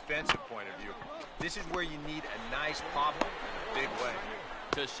a defensive point of view. This is where you need a nice pop-up in a big way.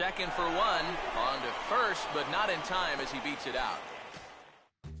 To second for 1, on to first, but not in time as he beats it out.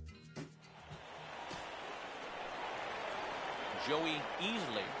 Joey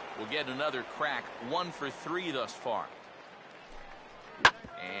Easley will get another crack, 1 for 3 thus far.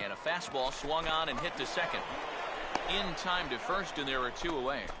 And a fastball swung on and hit to second. In time to first, and there are 2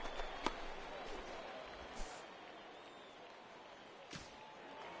 away.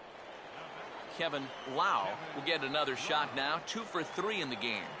 Kevin Lau will get another shot now, 2 for 3 in the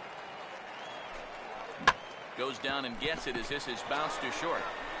game. Goes down and gets it as this is bounced to short.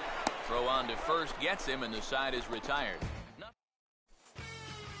 Throw on to first gets him, and the side is retired.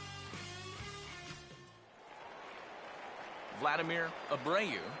 Vladimir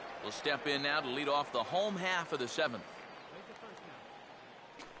Abreu will step in now to lead off the home half of the 7th.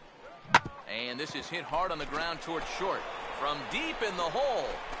 And this is hit hard on the ground towards short. From deep in the hole.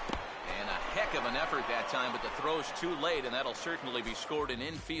 And a heck of an effort that time, but the throw's too late, and that'll certainly be scored an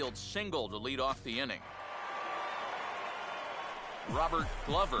infield single to lead off the inning. Robert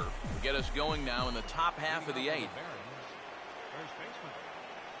Glover will get us going now in the top half of the 8th.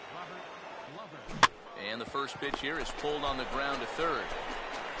 And the first pitch here is pulled on the ground to third.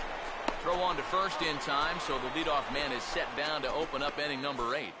 Throw on to first in time, so the leadoff man is set down to open up inning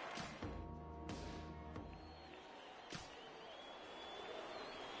number 8.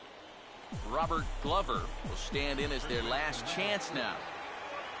 Robert Glover will stand in as their last chance now.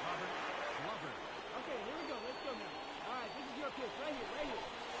 Okay, here we go. Let's go now. All right, this is your pitch right here.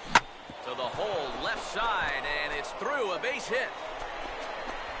 To the hole left side, and it's through, a base hit.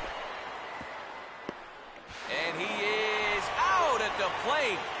 And he is out at the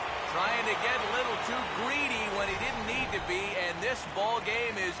plate, trying to get a little too greedy when he didn't need to be, and this ball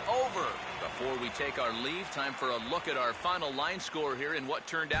game is over. Before we take our leave, time for a look at our final line score here in what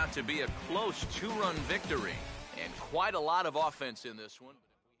turned out to be a close 2-run victory. And quite a lot of offense in this one.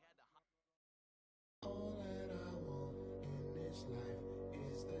 All that I want in this life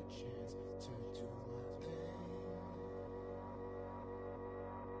is the chance to do my thing.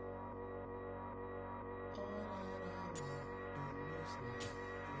 All that I want in this life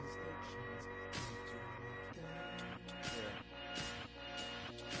is the chance to do my thing.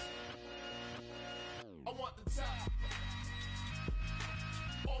 I want the top.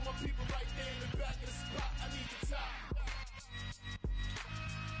 All my people right there in the back of the spot. I need the top.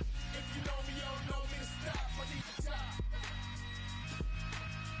 If you know me, you don't know me to stop. I need the top.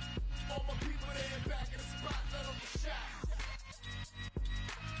 All my people there in back of the spot. Let them get shot.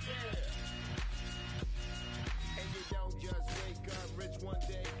 Yeah. And you don't just wake up rich one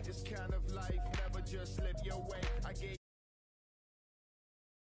day. This kind of life never just slip your way. I gave